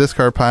deck to the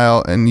discard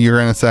pile, and you're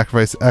gonna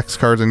sacrifice X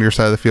cards on your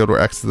side of the field, where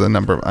X is the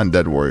number of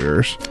undead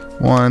warriors.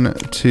 1,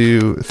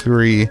 2,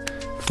 3,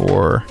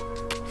 4,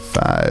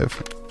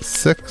 5,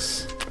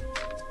 6.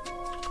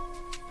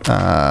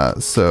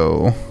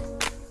 So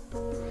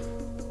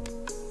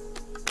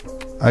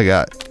I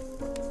got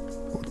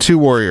 2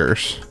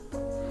 warriors.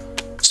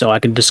 So I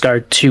can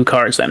discard 2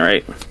 cards then,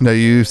 right? No,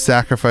 you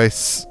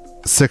sacrifice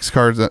 6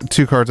 cards,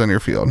 2 cards on your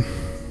field.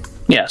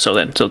 Yeah, so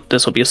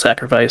this will be a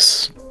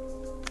sacrifice.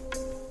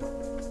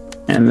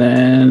 And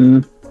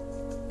then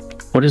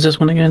what is this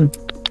one again?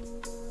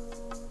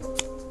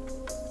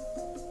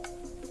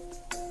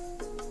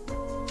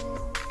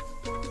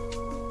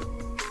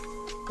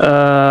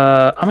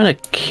 I'm gonna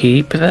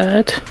keep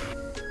that.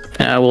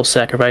 And I will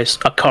sacrifice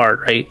a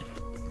card, right?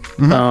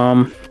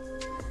 Mm-hmm.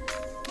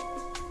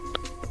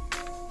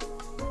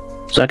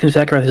 So I can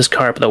sacrifice this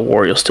card, but the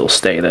warrior will still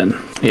stay then.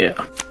 Yeah.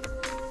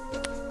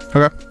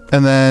 Okay.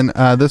 And then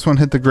this one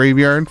hit the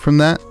graveyard from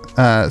that.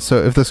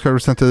 So if this card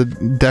was sent to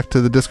the deck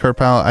to the discard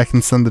pile, I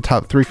can send the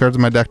top 3 cards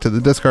of my deck to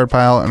the discard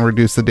pile and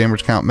reduce the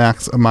damage count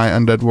max of my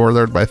Undead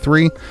Warlord by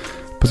 3.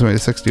 Puts me to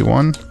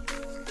 61.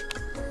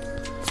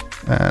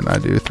 And I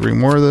do 3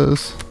 more of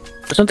those.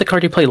 Wasn't the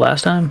card you played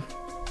last time?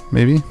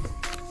 Maybe.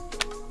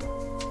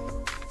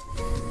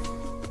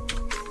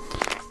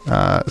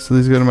 So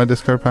these go to my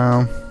discard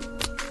pile.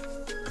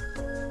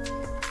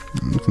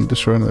 You can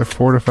destroy another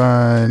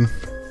fortified.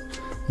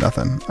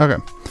 Nothing. Okay.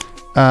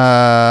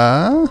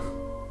 I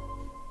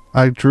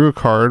drew a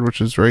card,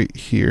 which is right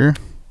here.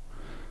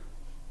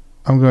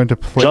 I'm going to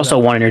play. There's also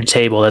one on your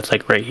table that's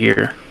like right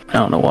here. I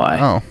don't know why.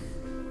 Oh.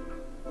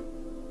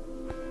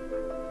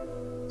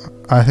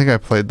 I think I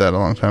played that a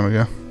long time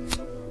ago.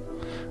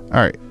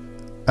 Alright.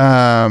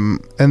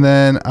 And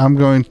then I'm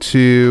going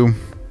to...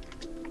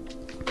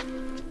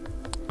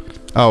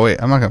 Oh,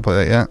 wait. I'm not going to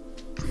play that yet.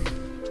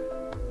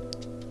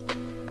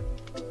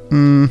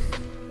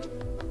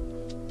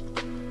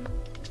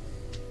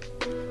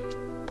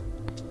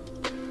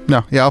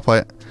 No, yeah, I'll play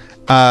it.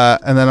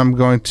 And then I'm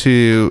going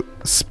to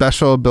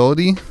special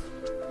ability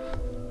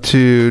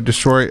to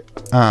destroy,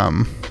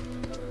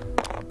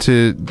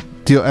 to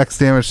deal X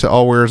damage to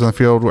all warriors on the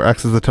field, where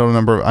X is the total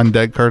number of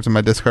undead cards in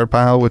my discard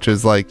pile, which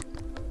is like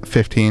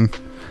 15,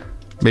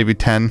 maybe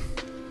 10.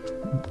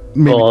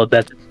 Maybe. Well,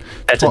 that's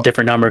a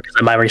different number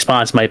because my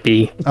response might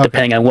be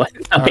depending on what.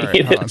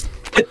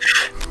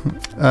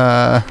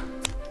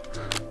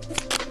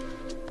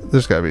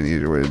 There's gotta be an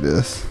easier way to do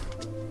this.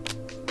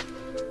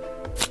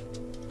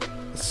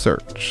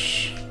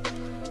 Search.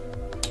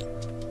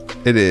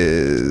 It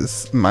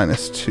is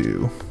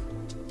 -2.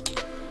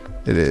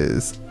 It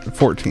is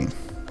 14.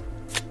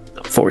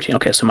 14.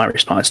 Okay, so my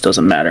response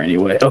doesn't matter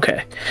anyway.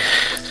 Okay.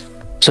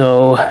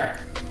 So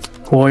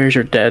warriors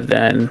are dead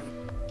then.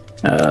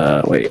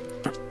 Wait.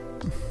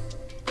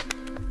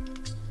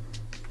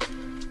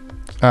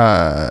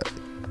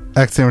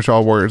 X damage to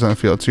all warriors on the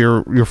field.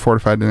 So your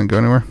fortified didn't go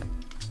anywhere?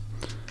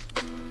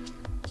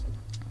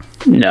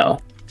 No.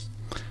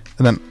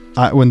 And then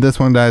when this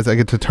one dies, I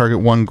get to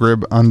target 1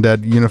 Grib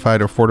undead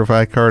unified or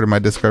fortified card in my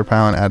discard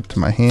pile and add it to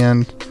my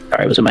hand.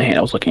 Alright, it was in my hand.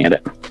 I was looking at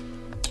it.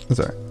 That's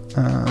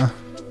alright.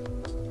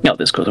 No,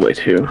 this goes away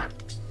too.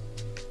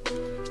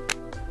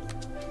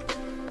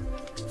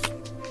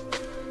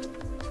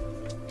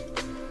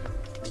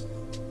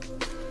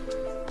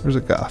 Where's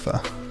a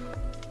Gotha?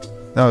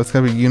 No, it's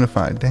gotta be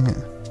unified. Dang it.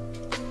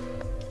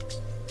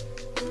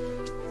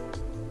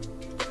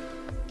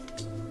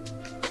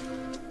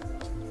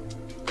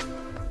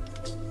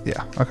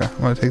 Yeah, okay.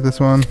 I'm gonna take this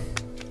one.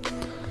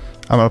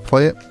 I'm gonna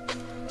play it.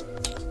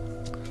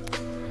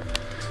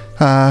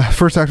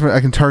 First activate, I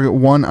can target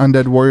 1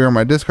 undead warrior on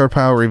my discard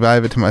pile,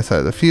 revive it to my side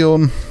of the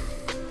field.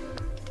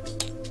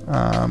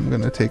 I'm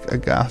gonna take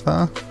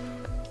Agatha.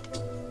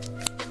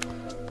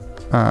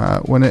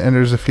 When it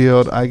enters the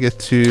field, I get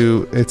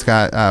to, it's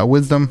got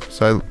wisdom,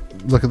 so I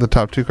look at the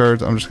top 2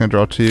 cards. I'm just gonna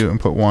draw 2 and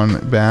put 1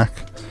 back.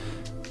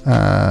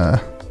 I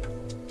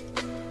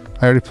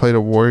already played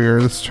a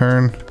warrior this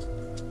turn.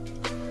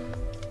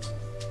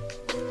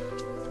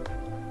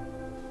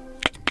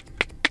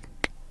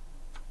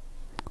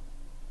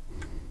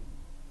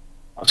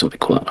 That's what we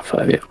call out a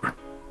 5, yeah.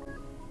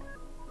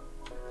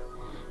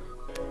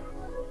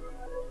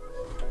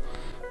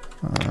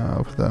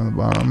 I'll put that on the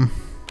bottom.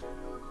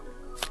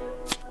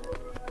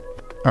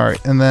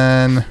 Alright, and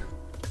then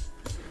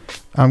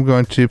I'm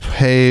going to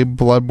pay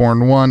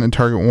Bloodborne 1 and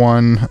target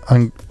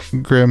 1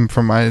 Grim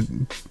from my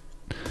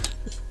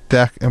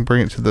deck and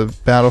bring it to the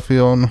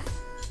battlefield.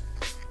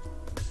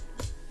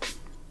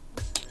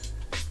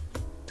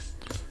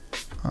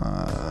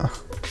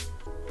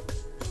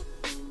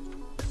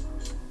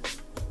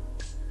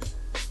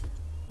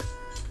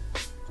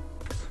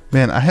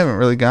 Man, I haven't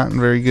really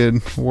gotten very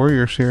good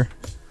warriors here.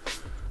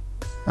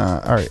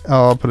 Alright,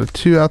 I'll put a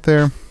 2 out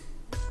there.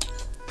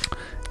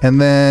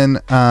 And then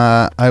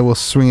I will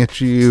swing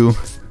at you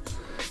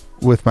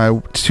with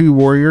my 2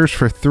 warriors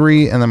for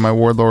 3 and then my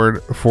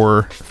warlord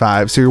for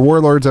 5. So your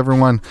warlords,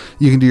 everyone,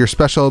 you can do your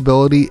special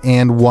ability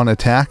and 1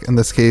 attack. In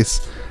this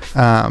case,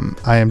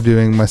 I am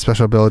doing my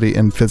special ability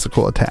in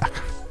physical attack.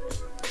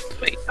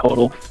 Wait,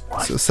 total.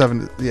 So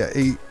 7, yeah,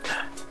 8.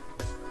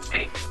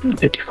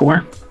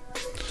 54.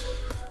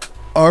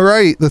 All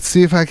right, let's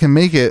see if I can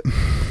make it.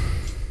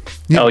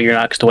 Oh, you're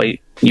not, because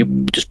wait, you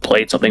just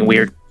played something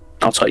weird.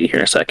 I'll tell you here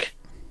in a sec.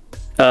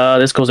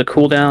 This goes a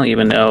cooldown,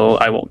 even though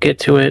I won't get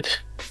to it.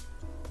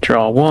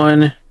 Draw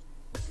 1.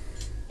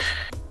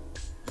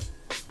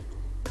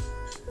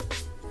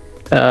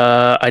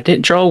 I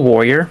didn't draw a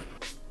warrior.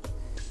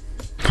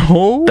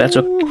 Oh.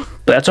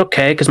 That's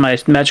okay, because my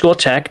magical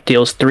attack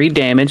deals 3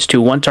 damage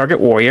to 1 target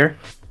warrior.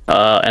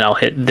 And I'll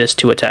hit this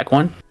to attack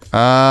 1.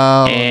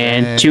 Oh.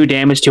 And 2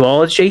 damage to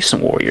all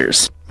adjacent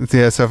warriors.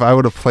 Yeah, so if I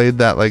would have played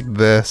that like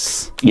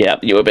this. Yeah,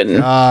 you would have been...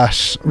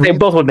 Gosh. They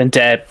both would have been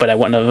dead, but I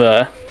wouldn't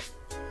have...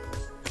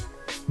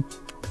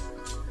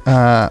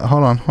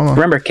 Hold on.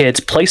 Remember, kids,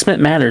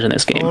 placement matters in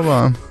this game. Hold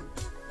on.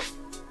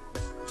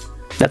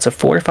 That's a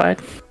fortified?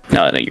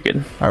 No, you're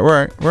good.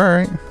 We're all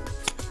right.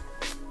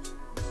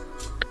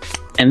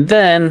 And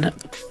then...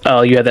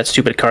 Oh, you have that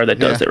stupid card that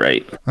does it,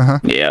 right? Uh-huh.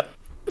 Yep.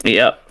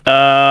 Yep,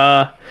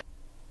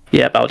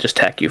 I'll just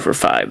attack you for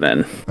 5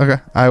 then.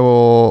 Okay. I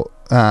will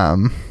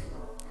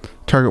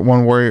target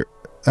 1 warrior.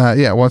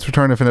 Once per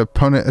turn, if an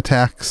opponent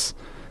attacks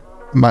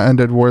my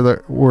undead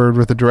warlord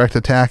with a direct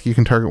attack, you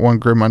can target 1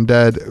 grim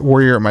undead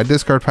warrior at my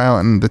discard pile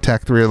and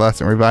attack 3 or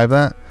less and revive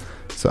that.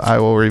 So I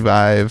will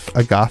revive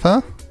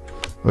Agatha,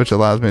 which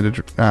allows me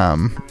to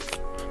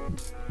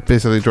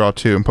basically draw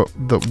 2 and put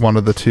one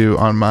of the 2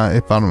 on my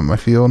bottom of my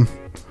field.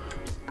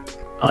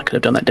 Oh, I could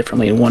have done that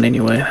differently in 1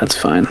 anyway. That's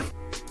fine.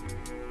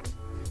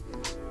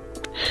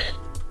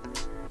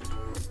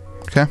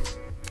 Okay.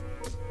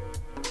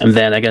 And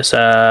then I guess,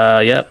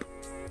 yep.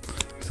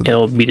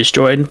 It'll be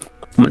destroyed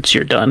once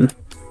you're done.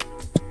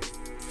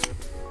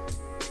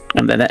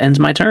 And then that ends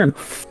my turn.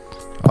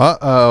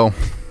 Uh-oh.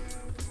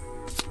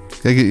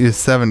 Gotta get you to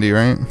 70,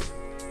 right?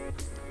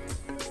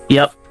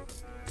 Yep.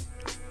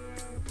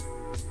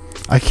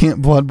 I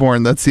can't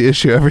Bloodborne. That's the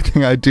issue.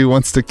 Everything I do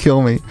wants to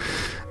kill me.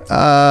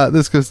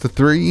 This goes to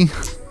 3.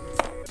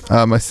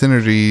 My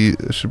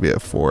synergy should be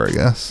at 4, I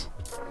guess.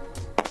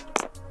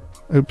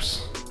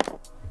 Oops.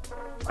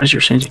 What does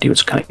your synergy do?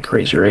 It's kind of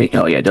crazy, right?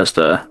 Oh, yeah, it does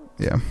the...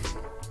 Yeah.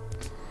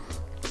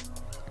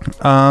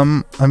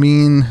 I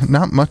mean,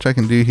 not much I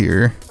can do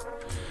here.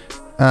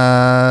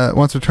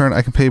 Once per turn,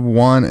 I can pay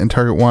 1 and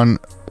target 1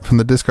 from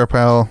the discard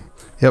pile.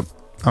 Yep.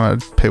 I'm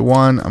gonna pay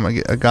 1. I'm gonna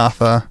get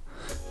Agatha.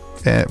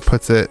 And it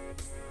puts it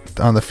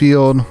on the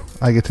field.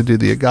 I get to do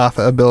the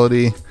Agatha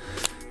ability.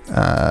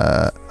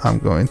 I'm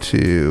going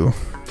to...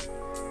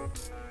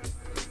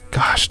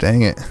 Gosh,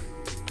 dang it.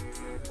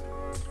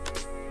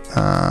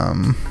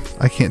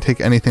 I can't take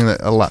anything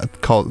that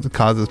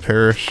causes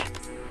perish.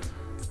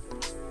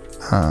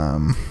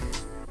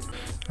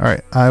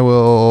 Alright, I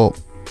will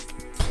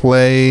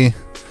play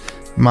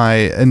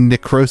my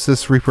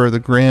Necrosis Reaper of the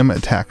Grim,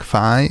 attack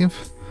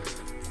 5.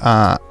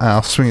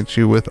 I'll swing at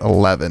you with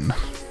 11.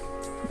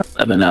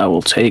 11, I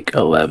will take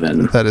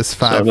 11. That is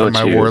 5 from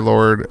my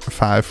Warlord,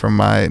 5 from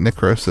my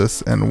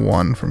Necrosis, and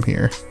 1 from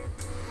here.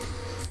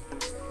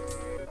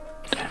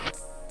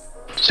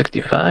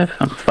 65.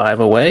 I'm 5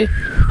 away.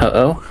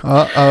 Uh-oh.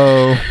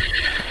 Uh-oh.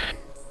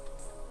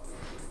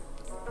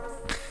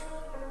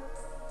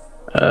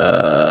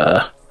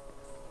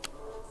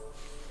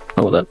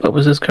 Hold up. What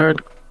was this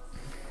card?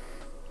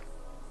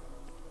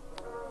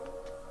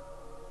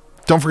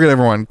 Don't forget,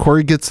 everyone.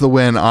 Corey gets the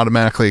win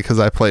automatically because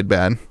I played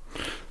bad.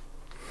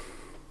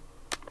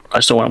 I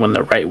still want to win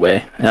the right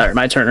way. All right,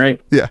 my turn, right?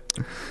 Yeah.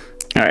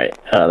 All right.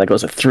 That goes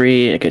to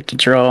 3. I get to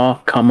draw.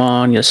 Come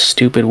on, you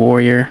stupid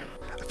warrior.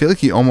 I feel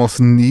like you almost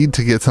need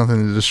to get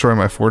something to destroy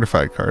my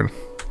fortified card.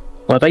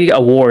 Well, if I get a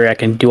warrior, I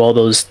can do all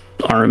those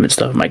armament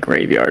stuff in my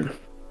graveyard.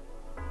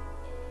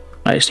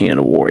 I just needed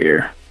a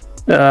warrior.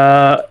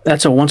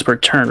 That's a once per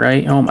turn,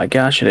 right? Oh my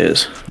gosh, it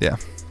is. Yeah.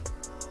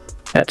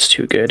 That's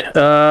too good.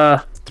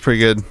 It's pretty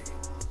good.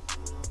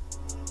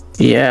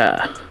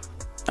 Yeah.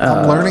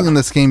 I'm learning in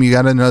this game, you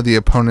got to know the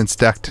opponent's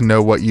deck to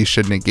know what you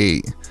should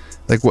negate.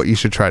 Like, what you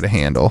should try to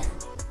handle.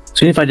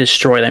 So even if I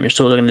destroy them, you're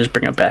still going to just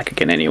bring them back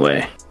again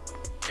anyway.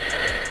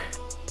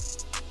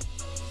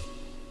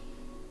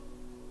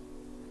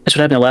 That's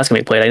what happened the last game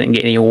we played. I didn't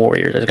get any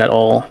warriors. I got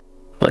all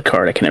the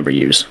card I can ever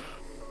use.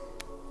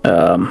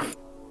 Where'd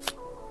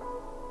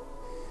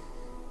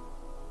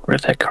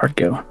that card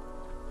go?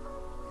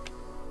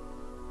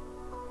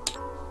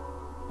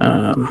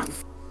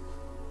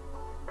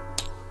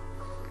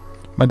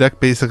 My deck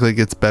basically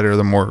gets better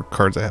the more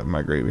cards I have in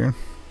my graveyard.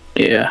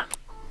 Yeah.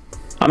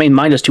 I mean,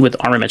 mine does too with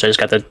armaments. I just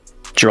got the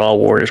draw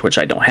warriors, which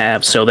I don't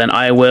have. So then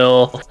I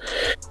will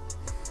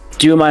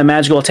do my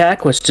magical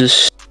attack, which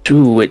just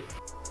do it.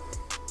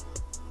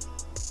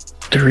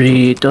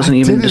 3 doesn't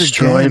even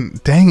destroy.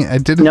 Dang it, I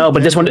didn't. No,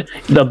 but this one,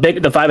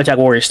 the 5 attack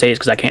warrior stays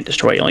because I can't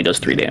destroy it. It only does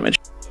 3 damage.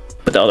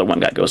 But the other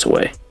one goes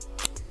away.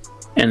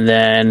 And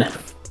then,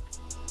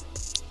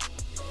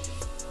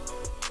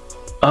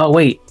 oh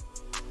wait,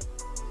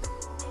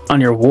 on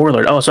your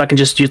warlord. Oh, so I can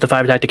just use the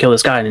 5 attack to kill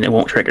this guy and it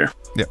won't trigger.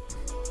 Yep.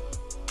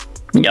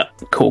 Yep.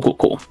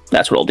 Cool.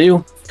 That's what I'll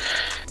do.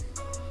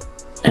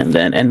 And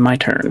then end my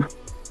turn.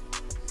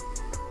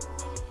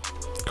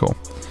 Cool.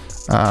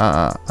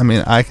 I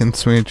mean, I can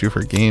swing at you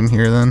for game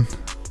here then.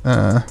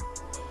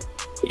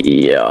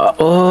 Yeah.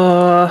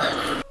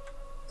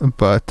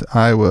 But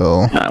I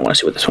will. I want to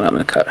see what this one I'm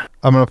going to cut.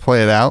 I'm gonna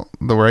play it out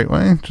the right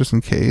way, just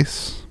in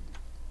case.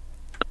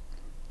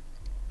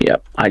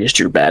 Yep, I just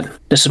drew bad.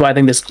 This is why I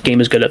think this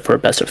game is good for a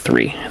best of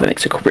 3. That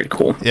makes it pretty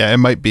cool. Yeah, it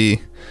might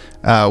be.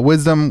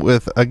 Wisdom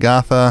with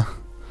Agatha.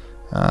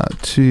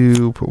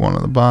 2, put 1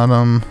 on the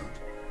bottom.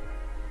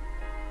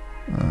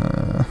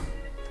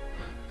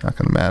 Not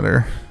gonna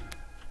matter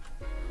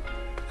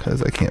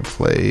because I can't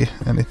play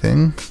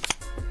anything.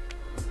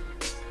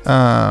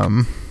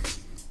 I'll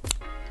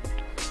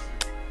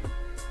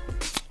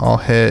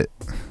hit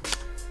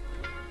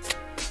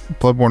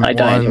Bloodborne. I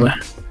die anyway.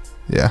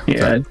 Yeah.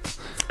 Yeah.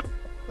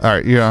 All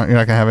right, you're not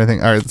gonna have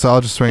anything. All right, so I'll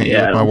just swing at you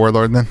with my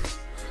warlord then.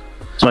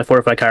 So my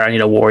fortified card, I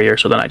need a warrior,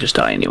 so then I just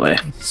die anyway.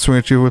 Swing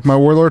at you with my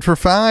warlord for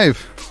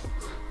 5.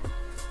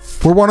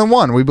 We're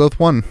 1-1. We both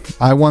won.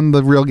 I won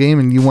the real game,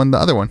 and you won the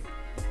other one.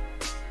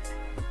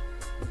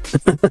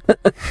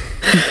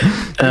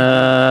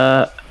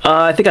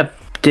 I think I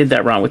did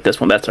that wrong with this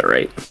one. That's all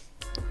right.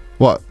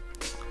 What?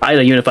 I had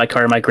a unified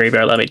card in my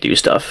graveyard. Let me do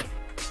stuff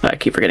I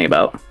keep forgetting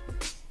about.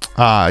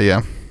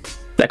 Yeah.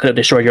 That could have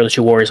destroyed your other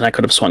 2 warriors, and I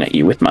could have swung at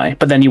you with my.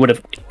 But then you would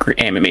have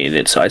animated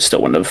it, so I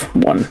still wouldn't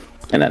have won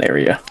in that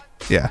area.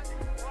 Yeah.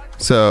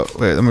 So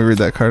wait, let me read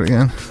that card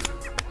again.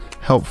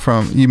 Help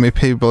from you may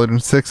pay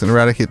Belligerent 6 and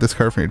eradicate this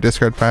card from your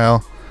discard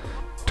pile.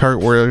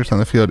 Target warriors on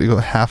the field equal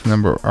to half the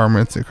number of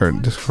armaments in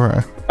card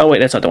discard. Oh wait,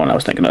 that's not the one I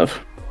was thinking of.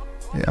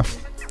 Yeah.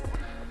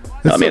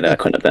 I mean, that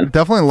couldn't have been.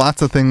 Definitely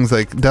lots of things,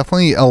 like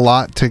definitely a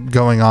lot to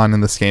going on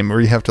in this game where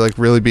you have to like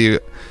really be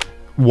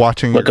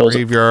watching your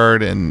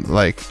graveyard and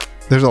like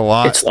there's a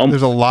lot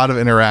there's a lot of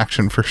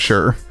interaction for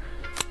sure.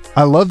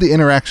 I love the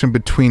interaction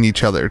between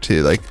each other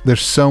too. Like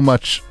there's so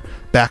much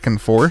back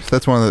and forth.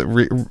 That's one of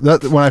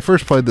the when I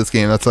first played this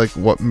game, that's like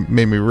what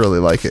made me really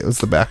like it, was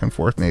the back and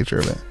forth nature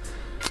of it.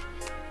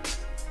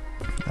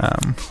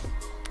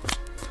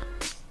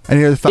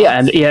 Any other thoughts?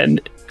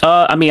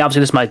 I mean, obviously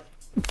this is my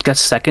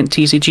second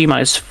TCG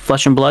minus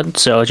Flesh and Blood,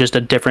 so it's just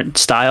a different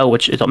style,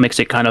 which it makes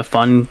it kind of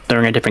fun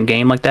during a different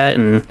game like that.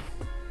 And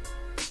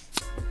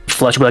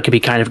Flesh and Blood can be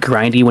kind of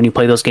grindy when you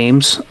play those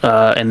games,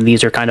 and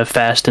these are kind of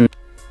fast and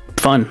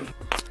fun.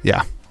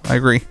 Yeah, I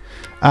agree.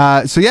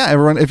 So yeah,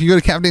 everyone, if you go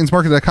to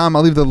captainsmarket.com,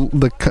 I'll leave the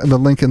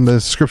link in the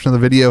description of the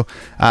video.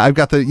 I've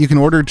got you can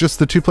order just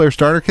the 2-player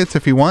starter kits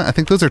if you want. I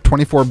think those are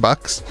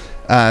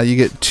 $24. You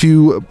get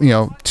two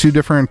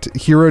different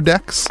hero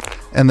decks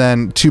and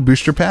then 2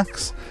 booster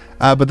packs.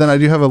 But then I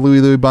do have a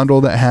Louie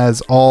bundle that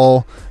has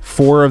all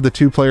 4 of the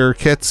 2-player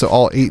kits, so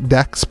all 8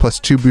 decks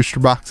plus 2 booster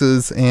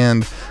boxes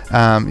and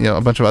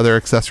a bunch of other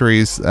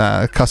accessories,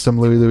 custom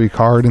Louie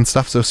card and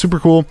stuff. So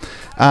super cool.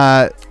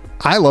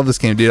 I love this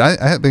game, dude.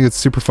 I think it's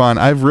super fun.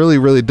 I've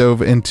really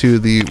dove into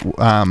the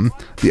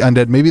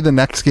undead. Maybe the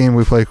next game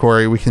we play,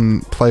 Corey, we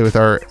can play with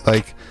our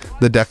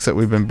the decks that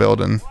we've been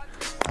building.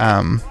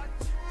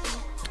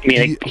 You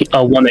mean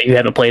one that you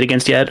haven't played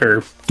against yet,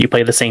 or you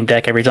play the same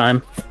deck every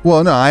time?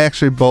 Well, no, I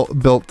actually built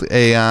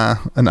an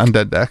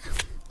undead deck.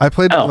 I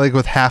played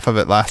with half of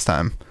it last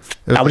time.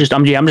 I'm just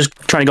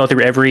trying to go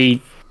through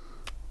every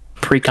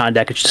pre-con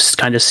deck and just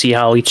kind of see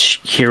how each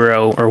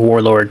hero or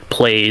warlord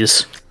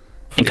plays.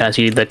 And kind of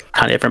see the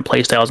kind of different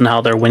play styles and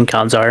how their win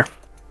cons are.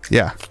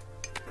 Yeah.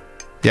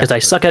 Because I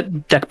suck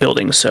at deck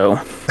building,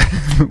 so.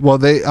 Well,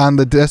 they on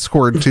the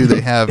Discord too. They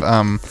have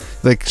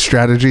like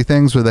strategy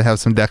things where they have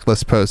some deck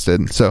lists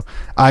posted. So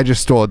I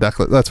just stole a deck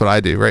list. That's what I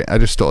do, right? I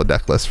just stole a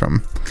deck list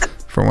from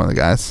one of the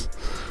guys.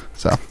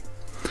 So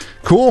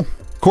cool,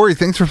 Corey.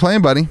 Thanks for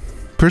playing, buddy.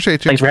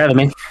 Appreciate you. Thanks for having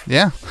me.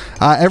 Yeah.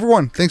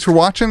 Everyone, thanks for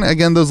watching.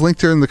 Again, those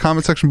links are in the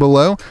comment section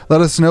below. Let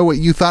us know what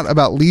you thought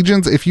about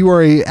Legions. If you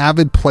are a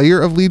avid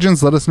player of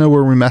Legions, let us know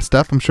where we messed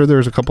up. I'm sure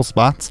there's a couple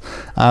spots,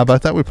 but I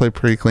thought we played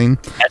pretty clean.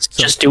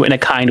 Just do it in a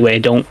kind way.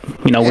 Don't,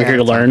 we're here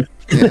to learn.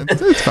 Yeah,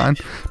 it's fine.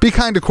 Be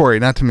kind to Corey,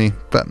 not to me.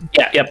 But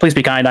yeah, please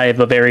be kind. I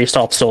have a very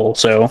soft soul,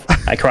 so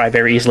I cry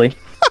very easily.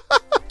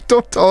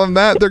 Don't tell them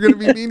that. They're going to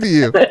be mean to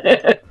you.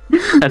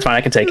 That's fine.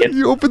 I can take it.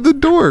 You opened the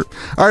door.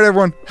 All right,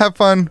 everyone. Have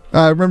fun.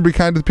 Remember, be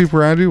kind to the people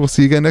around you. We'll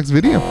see you again next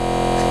video.